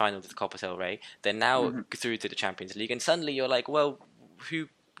now in the final of the Copa del Rey. They're now through to the Champions League, and suddenly you're like, well, who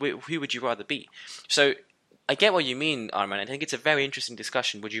would you rather be? So I get what you mean, Arman. I think it's a very interesting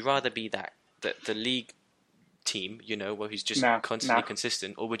discussion. Would you rather be the league team, who's just constantly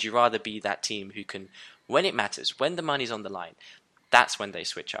consistent, or would you rather be that team who can, when it matters, when the money's on the line, that's when they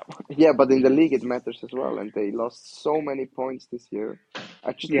switch up? Yeah, but in the league it matters as well, and they lost so many points this year.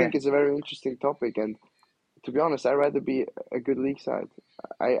 I just think it's a very interesting topic, and to be honest, I'd rather be a good league side.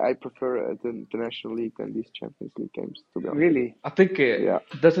 I prefer the National League than these Champions League games, to be honest. Really? I think Yeah.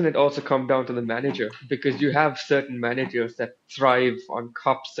 doesn't it also come down to the manager? Because you have certain managers that thrive on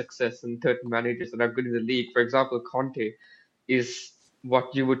cup success and certain managers that are good in the league. For example, Conte is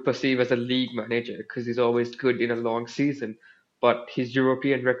what you would perceive as a league manager because he's always good in a long season, but his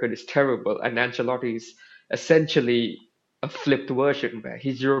European record is terrible. And Ancelotti is essentially a flipped version where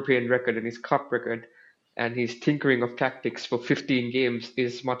his European record and his cup record and his tinkering of tactics for 15 games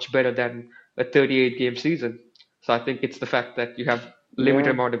is much better than a 38 game season. So I think it's the fact that you have limited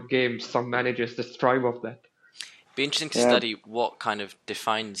Yeah. amount of games. Some managers just thrive off that. Be interesting to Yeah. study what kind of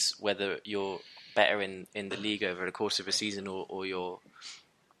defines whether you're better in the league over the course of a season or you're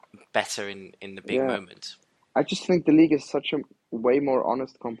better in the big Yeah. moment. I just think the league is such a way more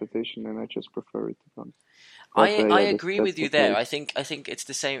honest competition, and I just prefer it, to be honest. I Yeah, agree that's with you the there. case. I think it's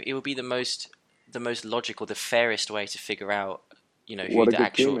the same. It would be the most logical, the fairest way to figure out, who What a the good team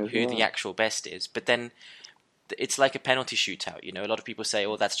actual is, who the yeah. actual best is. But then it's like a penalty shootout. A lot of people say,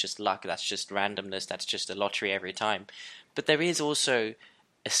 "Oh, that's just luck. That's just randomness. That's just a lottery every time." But there is also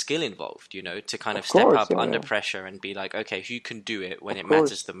a skill involved, to kind of Of step course, up yeah, under yeah. pressure and be like, okay, who can do it when Of it matters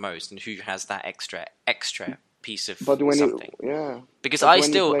course. the most, and who has that extra piece of But when you, something. yeah, Because but I when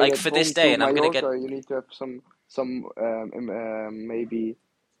you still, play like, at for home this day, to and I'm going to get... Mallorca, you need to have some maybe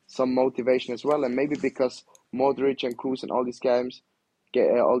some motivation as well, and maybe because Modric and Cruz and all these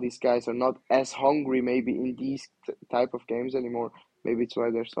guys are not as hungry maybe in these type of games anymore. Maybe it's why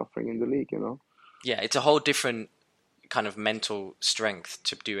they're suffering in the league, Yeah, it's a whole different kind of mental strength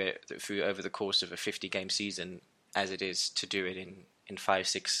to do it through over the course of a 50-game season as it is to do it in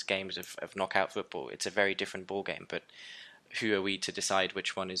 5-6 games of knockout football. It's a very different ball game, but who are we to decide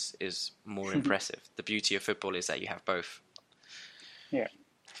which one is more impressive? The beauty of football is that you have both. Yeah.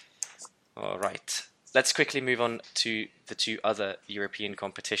 All right. Let's quickly move on to the two other European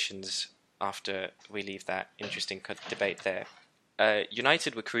competitions after we leave that interesting debate there.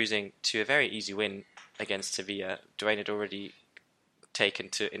 United were cruising to a very easy win against Sevilla. Dwayne had already taken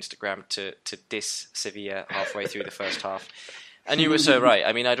to Instagram to diss Sevilla halfway through the first half. And you were so right.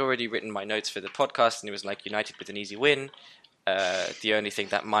 I mean, I'd already written my notes for the podcast, and it was like United with an easy win. The only thing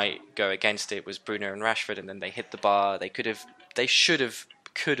that might go against it was Bruno and Rashford, and then they hit the bar. They could have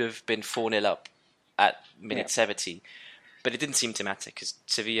been 4-0 up at minute 70, but it didn't seem to matter because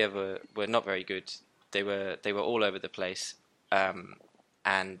Sevilla were not very good. They were all over the place,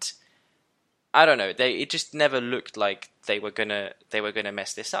 and I don't know. It just never looked like they were gonna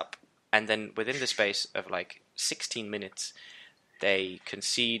mess this up. And then within the space of like 16 minutes, they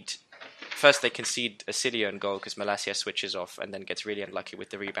concede. First, they concede a silly own goal because Malacia switches off and then gets really unlucky with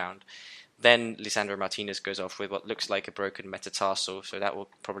the rebound. Then Lisandro Martinez goes off with what looks like a broken metatarsal, so that will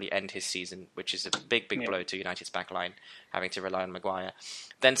probably end his season, which is a big blow to United's backline, having to rely on Maguire.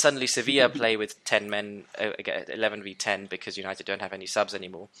 Then suddenly Sevilla play with 10 men, 11v10, because United don't have any subs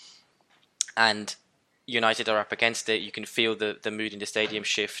anymore. And United are up against it. You can feel the mood in the stadium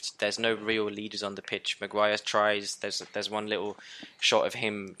shift. There's no real leaders on the pitch. Maguire tries. There's one little shot of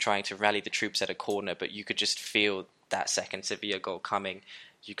him trying to rally the troops at a corner, but you could just feel that second Sevilla goal coming.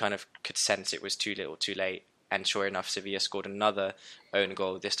 You kind of could sense it was too little, too late. And sure enough, Sevilla scored another own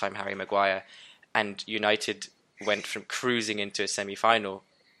goal, this time Harry Maguire. And United went from cruising into a semi-final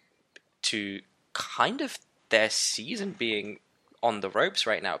to kind of their season being on the ropes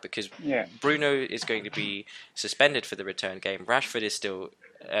right now, because Bruno is going to be suspended for the return game. Rashford is still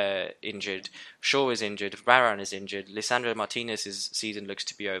injured. Shaw is injured. Varane is injured. Lisandro Martinez's season looks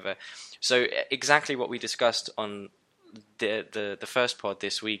to be over. So exactly what we discussed on the first pod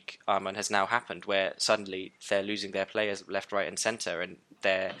this week, Arman, has now happened, where suddenly they're losing their players left, right, and centre, and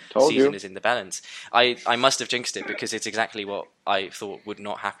their season is in the balance. I must have jinxed it because it's exactly what I thought would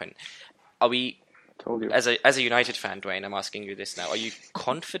not happen. Are we? As a United fan, Dwayne, I'm asking you this now. Are you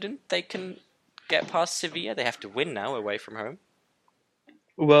confident they can get past Sevilla? They have to win now away from home.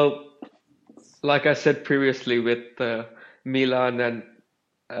 Well, like I said previously with Milan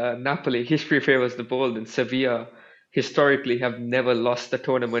and Napoli, history favors the bold, and Sevilla historically have never lost the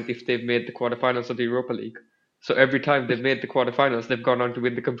tournament if they've made the quarterfinals of the Europa League. So every time they've made the quarterfinals, they've gone on to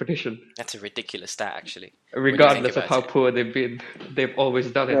win the competition. That's a ridiculous stat, actually. Regardless of about how it. poor they've been, they've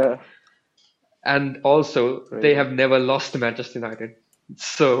always done it. Yeah, And also, they crazy. have never lost to Manchester United.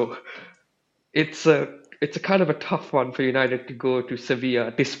 So it's a kind of a tough one for United to go to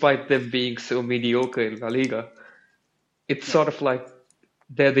Sevilla, despite them being so mediocre in La Liga. It's Yeah. sort of like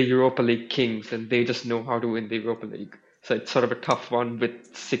they're the Europa League kings and they just know how to win the Europa League. So it's sort of a tough one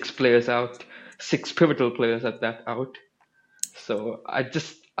with 6 players out, 6 pivotal players at that out. So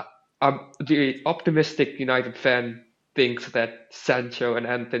I'm the optimistic United fan thinks that Sancho and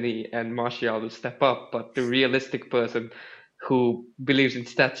Anthony and Martial will step up, but the realistic person who believes in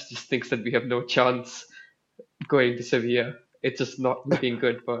stats just thinks that we have no chance going to Sevilla. It's just not looking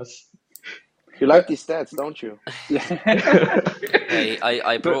good for us. You like these stats, don't you? Yeah. Hey,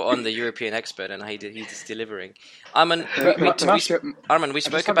 I But brought on the European expert, and he's delivering. Arman, Martial, Arman, we I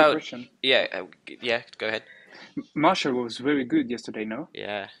spoke just have a about. question. Yeah, go ahead. Martial was very good yesterday, no?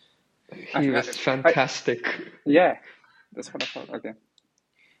 Yeah. He was fantastic. Yeah, that's what I thought. Okay.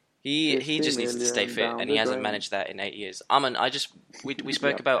 He 50 just needs to stay million fit, down and the he hasn't drain. managed that in 8 years. Arman, we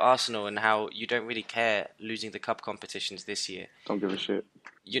spoke Yep. about Arsenal and how you don't really care losing the cup competitions this year. Don't give a shit.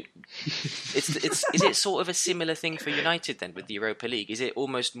 Is it sort of a similar thing for United then with the Europa League? Is it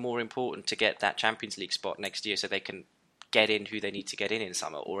almost more important to get that Champions League spot next year so they can get in who they need to get in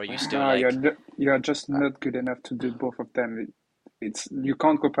summer, or are you still No, like? you're just not good enough to do both of them. It's you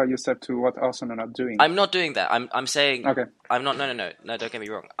can't compare yourself to what Arsenal are doing. I'm not doing that. I'm saying Okay. I'm not. No. Don't get me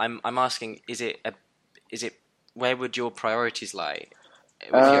wrong. I'm asking. Is it where would your priorities lie if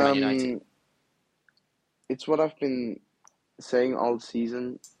you're Man United? It's what I've been saying all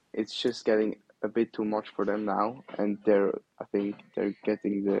season. It's just getting a bit too much for them now, and I think they're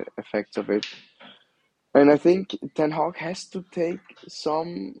getting the effects of it. And I think Ten Hag has to take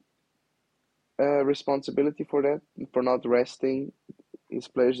some responsibility for that, for not resting his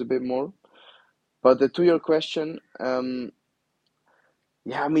players a bit more. But to your question,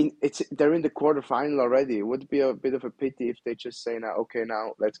 yeah, I mean, they're in the quarterfinal already. It would be a bit of a pity if they just say now, okay,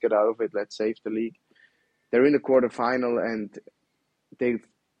 now let's get out of it, let's save the league. They're in the quarterfinal and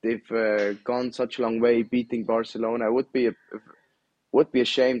they've gone such a long way beating Barcelona. It would be a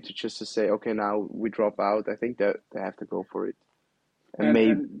shame to just to say, okay, now we drop out. I think that they have to go for it. And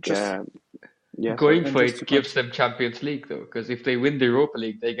maybe, And just yeah, Going and for just to it gives them Champions League though, because if they win the Europa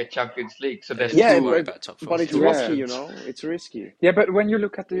League, they get Champions League. So there's You have yeah, to worry two about top four. but it's two risky, Yeah. options. It's risky. Yeah, but when you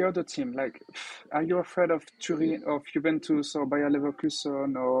look at the other team, like, are you afraid of Turin, of Juventus, or Bayer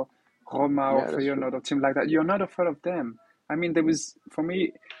Leverkusen, or Roma, or Yeah, that's Feyenoord, true. or team like that? You're not afraid of them. I mean, for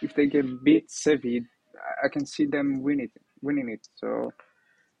me, if they get beat Sevilla, I can see them winning it. So,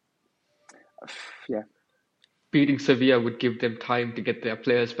 yeah, Beating Sevilla would give them time to get their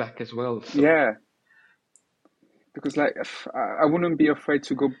players back as well. So yeah, because like, I wouldn't be afraid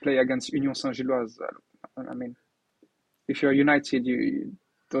to go play against Union Saint-Gilloise. I mean, if you're United,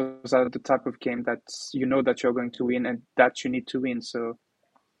 those are the type of game that you know that you're going to win and that you need to win. So.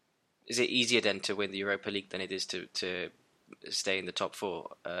 Is it easier then to win the Europa League than it is to stay in the top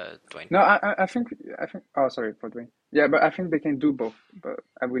four, Dwayne? No, I think. Oh, sorry for Dwayne. Yeah, but I think they can do both. But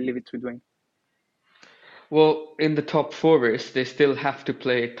I will leave it to Dwayne. well, in the top four race, they still have to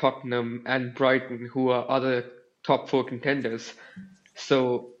play Tottenham and Brighton, who are other top four contenders.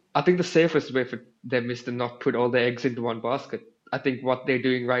 So I think the safest way for them is to not put all their eggs into one basket. I think what they're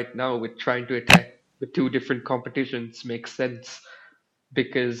doing right now with trying to attack the 2 different competitions makes sense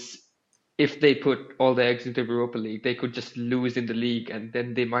because if they put all their eggs into Europa League, they could just lose in the league and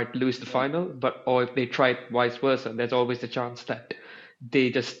then they might lose the Yeah. final. But or if they try it vice versa, there's always the chance that they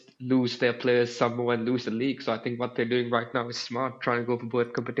just lose their players somewhere and lose the league. So I think what they're doing right now is smart, trying to go for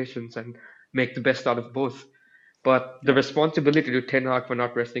both competitions and make the best out of both. But the Yeah. responsibility to Ten Hag for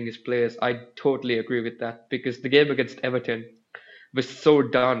not resting his players, I totally agree with that because the game against Everton was so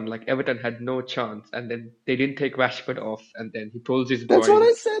done. Like Everton had no chance, and then they didn't take Rashford off, and then he pulls his That's what groin.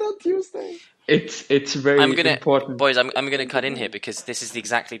 I said on Tuesday. It's very important. Boys, I'm gonna cut in here because this is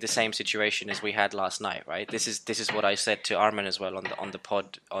exactly the same situation as we had last night, right? This is what I said to Armin as well on the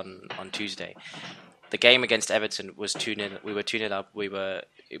pod on Tuesday. The game against Everton was 2-0. We were 2-0 up. We were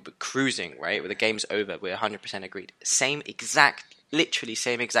cruising, right? The game's over. We're 100% agreed. Literally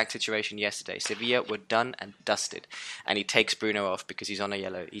same exact situation yesterday. Sevilla were done and dusted, and he takes Bruno off because he's on a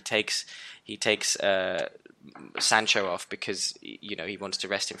yellow. He takes Sancho off because he wants to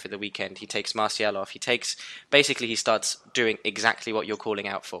rest him for the weekend. He takes Martial off. He starts doing exactly what you're calling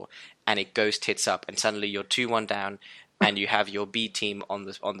out for, and it goes tits up. And suddenly you're 2-1 down. and you have your B team on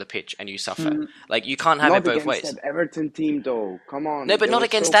the pitch and you suffer. Like, you can't have Not it both against ways. that Everton team, though. Come on. No, but they not were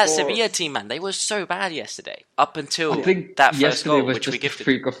against so that poor. Sevilla team, man. They were so bad yesterday, up until I think that first yesterday goal, was which we just a gifted.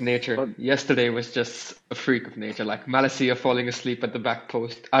 freak of nature. But Yesterday was just a freak of nature. Like Malacia falling asleep at the back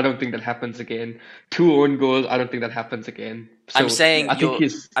post. I don't think that happens again. 2 own goals. I don't think that happens again. So I'm saying I think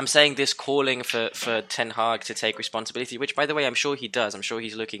he's. I'm saying this calling for Ten Hag to take responsibility, which, by the way, I'm sure he does. I'm sure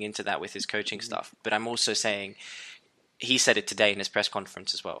he's looking into that with his coaching stuff. But I'm also saying, he said it today in his press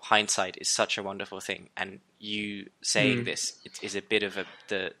conference as well. Hindsight is such a wonderful thing, and you saying this, it is a bit of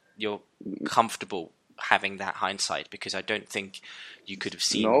you're comfortable having that hindsight, because I don't think you could have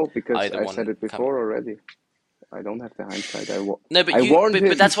seen no, because either I one said it coming. before already. I don't have the hindsight. No, but I warned him.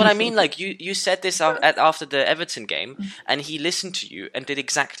 but that's what I mean. Like, you said this after the Everton game, and he listened to you and did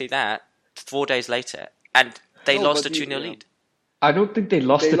exactly that 4 days later, and they No, lost but a 2-0 lead. I don't think they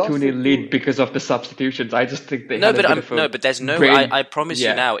lost They the lost 2-0 it lead to- because of the substitutions. I just think they No, had a but bit of a but there's no. brain. I promise you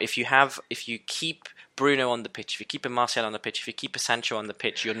Yeah. now, if you keep Bruno on the pitch, if you keep a Martial on the pitch, if you keep a Sancho on the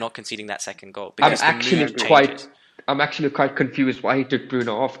pitch, you're not conceding that second goal, I'm because the actually mood changes. quite confused why he took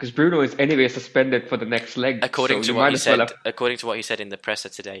Bruno off, because Bruno is anyway suspended for the next leg. According so to you what might he as well said, have. according to what he said in the presser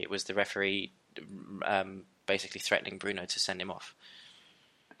today, it was the referee basically threatening Bruno to send him off.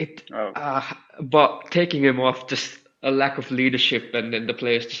 But taking him off, just a lack of leadership, and then the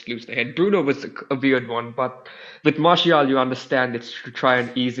players just lose their head. Bruno was a weird one, but with Martial, you understand it's to try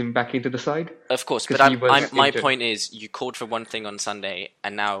and ease him back into the side. Of course, but 'Cause he was my injured. point is, you called for one thing on Sunday,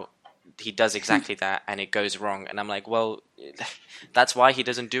 and now he does exactly that, and it goes wrong. And I'm like, well, that's why he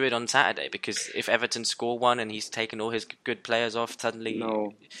doesn't do it on Saturday, because if Everton score one and he's taken all his good players off, suddenly...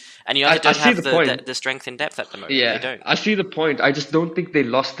 No. And you either don't see have the point. the strength in depth at the moment. Yeah, They don't. I see the point. I just don't think they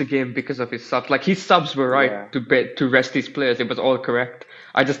lost the game because of his subs. Like, his subs were right Yeah. to rest his players. It was all correct.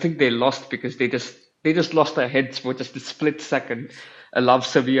 I just think they lost because they just lost their heads for just a split second, allowed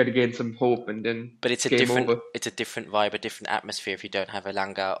Sevilla to gain some hope, and then But it's a game different over. vibe, a different atmosphere if you don't have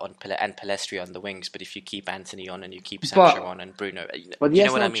Elanga and Palestri on the wings. But if you keep Anthony on and you keep Sancho on and Bruno, But he you has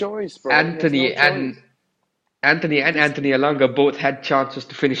know what no I mean? choice, bro. Anthony He has no and choice. Anthony Alanga both had chances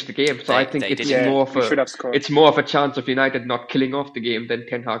to finish the game, so I think they it's didn't. more of they should have scored. it's more of a chance of United not killing off the game than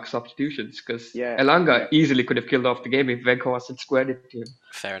Ten Hag substitutions, because Yeah, Elanga yeah. easily could have killed off the game if Weghorst had squared it to him.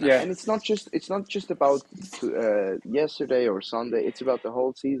 Fair enough. Yeah. And it's not just about yesterday or Sunday. It's about the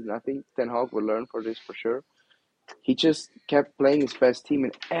whole season. I think Ten Hag will learn for this for sure. He just kept playing his best team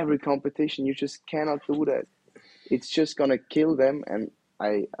in every competition. You just cannot do that. It's just gonna kill them. And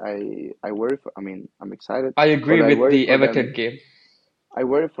I worry for. I mean, I'm excited. I agree but I with worry the for Everton them. game. I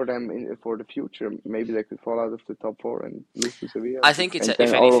worry for them for the future. Maybe they could fall out of the top four and lose to Sevilla. I think it's and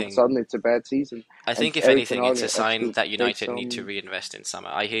if then all of a anything, sudden it's a bad season. I think And if Erik anything, ten Hag it's a has sign to that take United need to some- reinvest in Summer.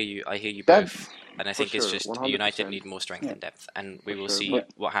 I hear you That- both, and I for think it's sure, just 100%. United need more strength and depth, and we will sure, see but-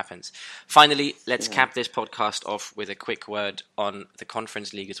 what happens. Finally, let's cap this podcast off with a quick word on the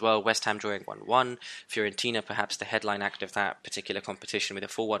Conference League as well. West Ham drawing 1-1. Fiorentina, perhaps the headline act of that particular competition, with a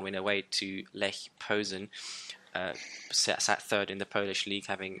 4-1 win away to Lech Posen. Sat third in the Polish league,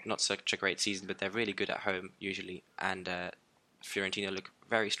 having not such a great season, but they're really good at home usually, and Fiorentina look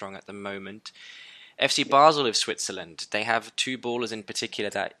very strong at the moment. FC Basel of Switzerland, they have two ballers in particular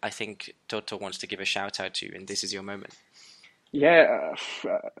that I think Toto wants to give a shout out to, and this is your moment. Yeah,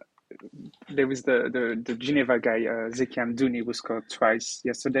 there was the Geneva guy, Zeki Amdouni, who scored twice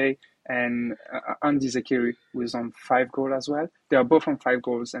yesterday, and Andy Zekiri was on 5 goals as well. They are both on 5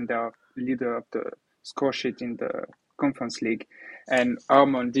 goals, and they are leader of the score sheet in the Conference League. And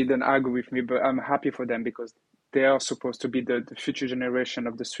Armand didn't argue with me, but I'm happy for them because they are supposed to be the future generation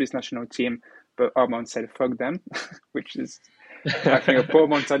of the Swiss national team. But Armand said, fuck them, which is, I think, a poor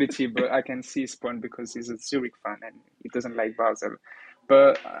mentality, but I can see his point because he's a Zurich fan and he doesn't like Basel.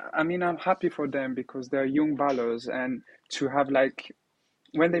 But I mean, I'm happy for them because they're young ballers, and to have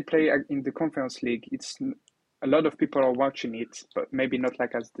when they play in the Conference League, it's a lot of people are watching it, but maybe not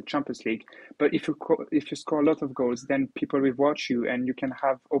like as the Champions League. But if you score a lot of goals, then people will watch you, and you can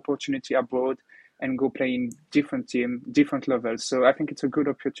have opportunity abroad and go play in different team, different levels. So I think it's a good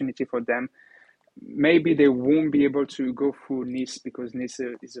opportunity for them. Maybe they won't be able to go through Nice because Nice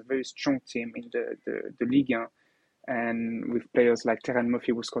is a very strong team in the Ligue 1. And with players like Terran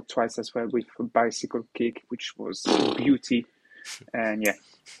Murphy, who scored twice as well with a bicycle kick, which was beauty. And yeah,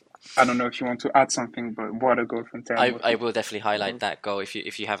 I don't know if you want to add something, but what a goal from Terran Murphy. I will definitely highlight that goal if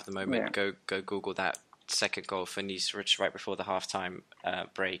you have the moment. Yeah. Go Google that second goal for Nice, which right before the halftime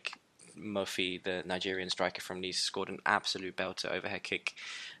break. Murphy, the Nigerian striker from Nice, scored an absolute belter overhead kick.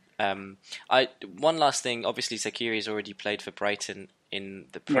 One last thing. Obviously, Zakiri has already played for Brighton. in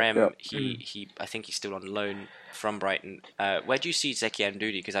the Yeah. Prem. Yeah. He I think he's still on loan from Brighton. Where do you see Zeki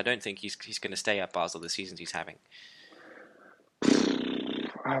Amdouni? Because I don't think he's going to stay at Basel the seasons he's having.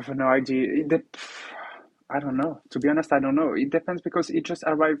 I have no idea. I don't know. To be honest, I don't know. It depends because he just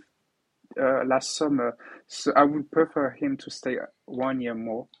arrived last summer, so I would prefer him to stay 1 year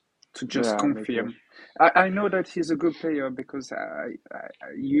more to just Yeah, me too. confirm. I know that he's a good player because I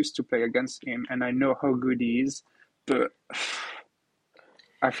used to play against him and I know how good he is, but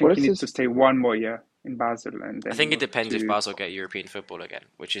I What think he is needs to his? stay 1 more year in Basel and I then think it move depends if to, Basel get European football again,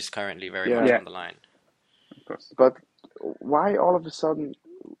 which is currently very Yeah, much yeah, on the line. of course. but why all of a sudden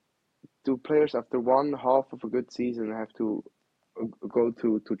do players after one half of a good season have to go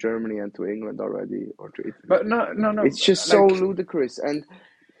to Germany and to England already or to Italy? But no, It's just so like, ludicrous. And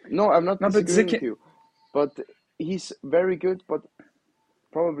no, I'm not no, but disagreeing with Zeki, you, but he's very good. But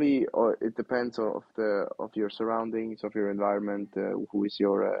probably, or it depends of your surroundings, of your environment, who is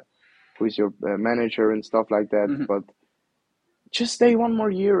your manager and stuff like that. mhm. But just stay 1 more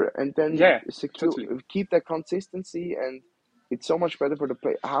year and then Yeah, secure totally. keep that consistency, and it's so much better for the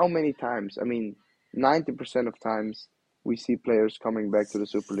play. How many times? I mean, 90% of times we see players coming back to the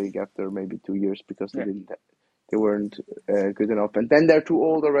Super League after maybe 2 years because Yeah, they weren't good enough, and then they're too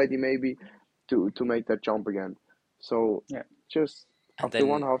old already maybe to make that jump again. So yeah. just And after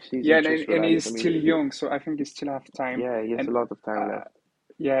one then half Yeah, season, just and relax. he's I still mean, young, so I think he still have time. yeah, he has a And lot of time uh, left.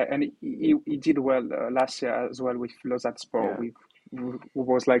 yeah, and he did well last year as well with Lausanne-Sport, Yeah, who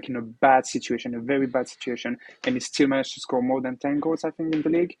was like in a bad situation, a very bad situation, and he still managed to score more than 10 goals, I think, in the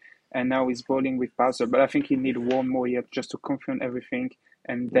league. And now he's bowling with Basel, but I think he need 1 more year just to confirm everything,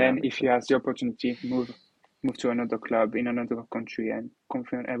 and yeah, then me if he too. has the opportunity, move to another club in another country and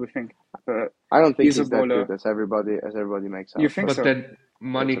confirm everything. But I don't think he's a he's that bowler. good as everybody makes You out. think But so? then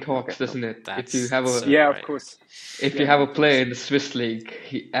money That's okay. talks, No. doesn't it? that's so Yeah, of right. course. If you Yeah, have a of player course. in the Swiss league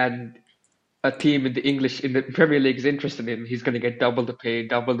and a team in the Premier League is interested in him, he's going to get double the pay,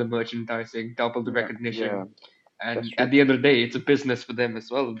 double the merchandising, double the Yeah, Yeah, recognition. that's And at true. the end of the day, it's a business for them as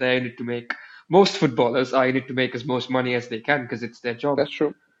well. They need to make most footballers I need to make as most money as they can because it's their job. That's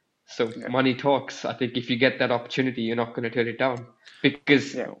true. So yeah, money talks. I think if you get that opportunity, you're not going to turn it down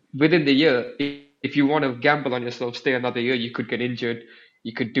because yeah. No. within the year, if you want to gamble on yourself, stay another year, you could get injured,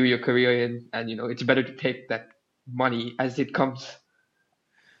 you could do your career in, and it's better to take that money as it comes.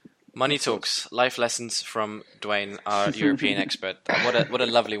 Money Of course. talks, life lessons from Dwayne, our European expert. What a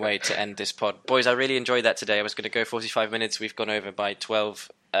lovely way to end this pod, boys. I really enjoyed that today. I was going to go 45 minutes. We've gone over by 12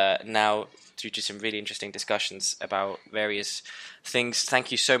 now due to some really interesting discussions about various things.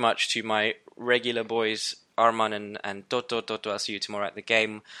 Thank you so much to my regular boys, Arman and Toto. Toto, I'll see you tomorrow at the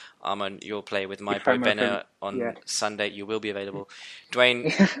game. Arman, you'll play with my If boy I'm available, Benner on yeah. Sunday. You will be available. Dwayne,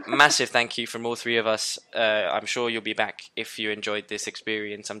 massive thank you from all three of us. I'm sure you'll be back if you enjoyed this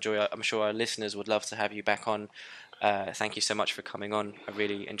experience. I'm sure our listeners would love to have you back on. Thank you so much for coming on. I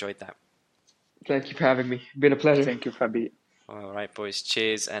really enjoyed that. Thank you for having me. Been a pleasure. Thank you, Fabi. All right, boys.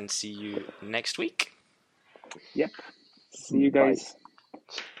 Cheers and see you next week. Yep. See you Bye. guys.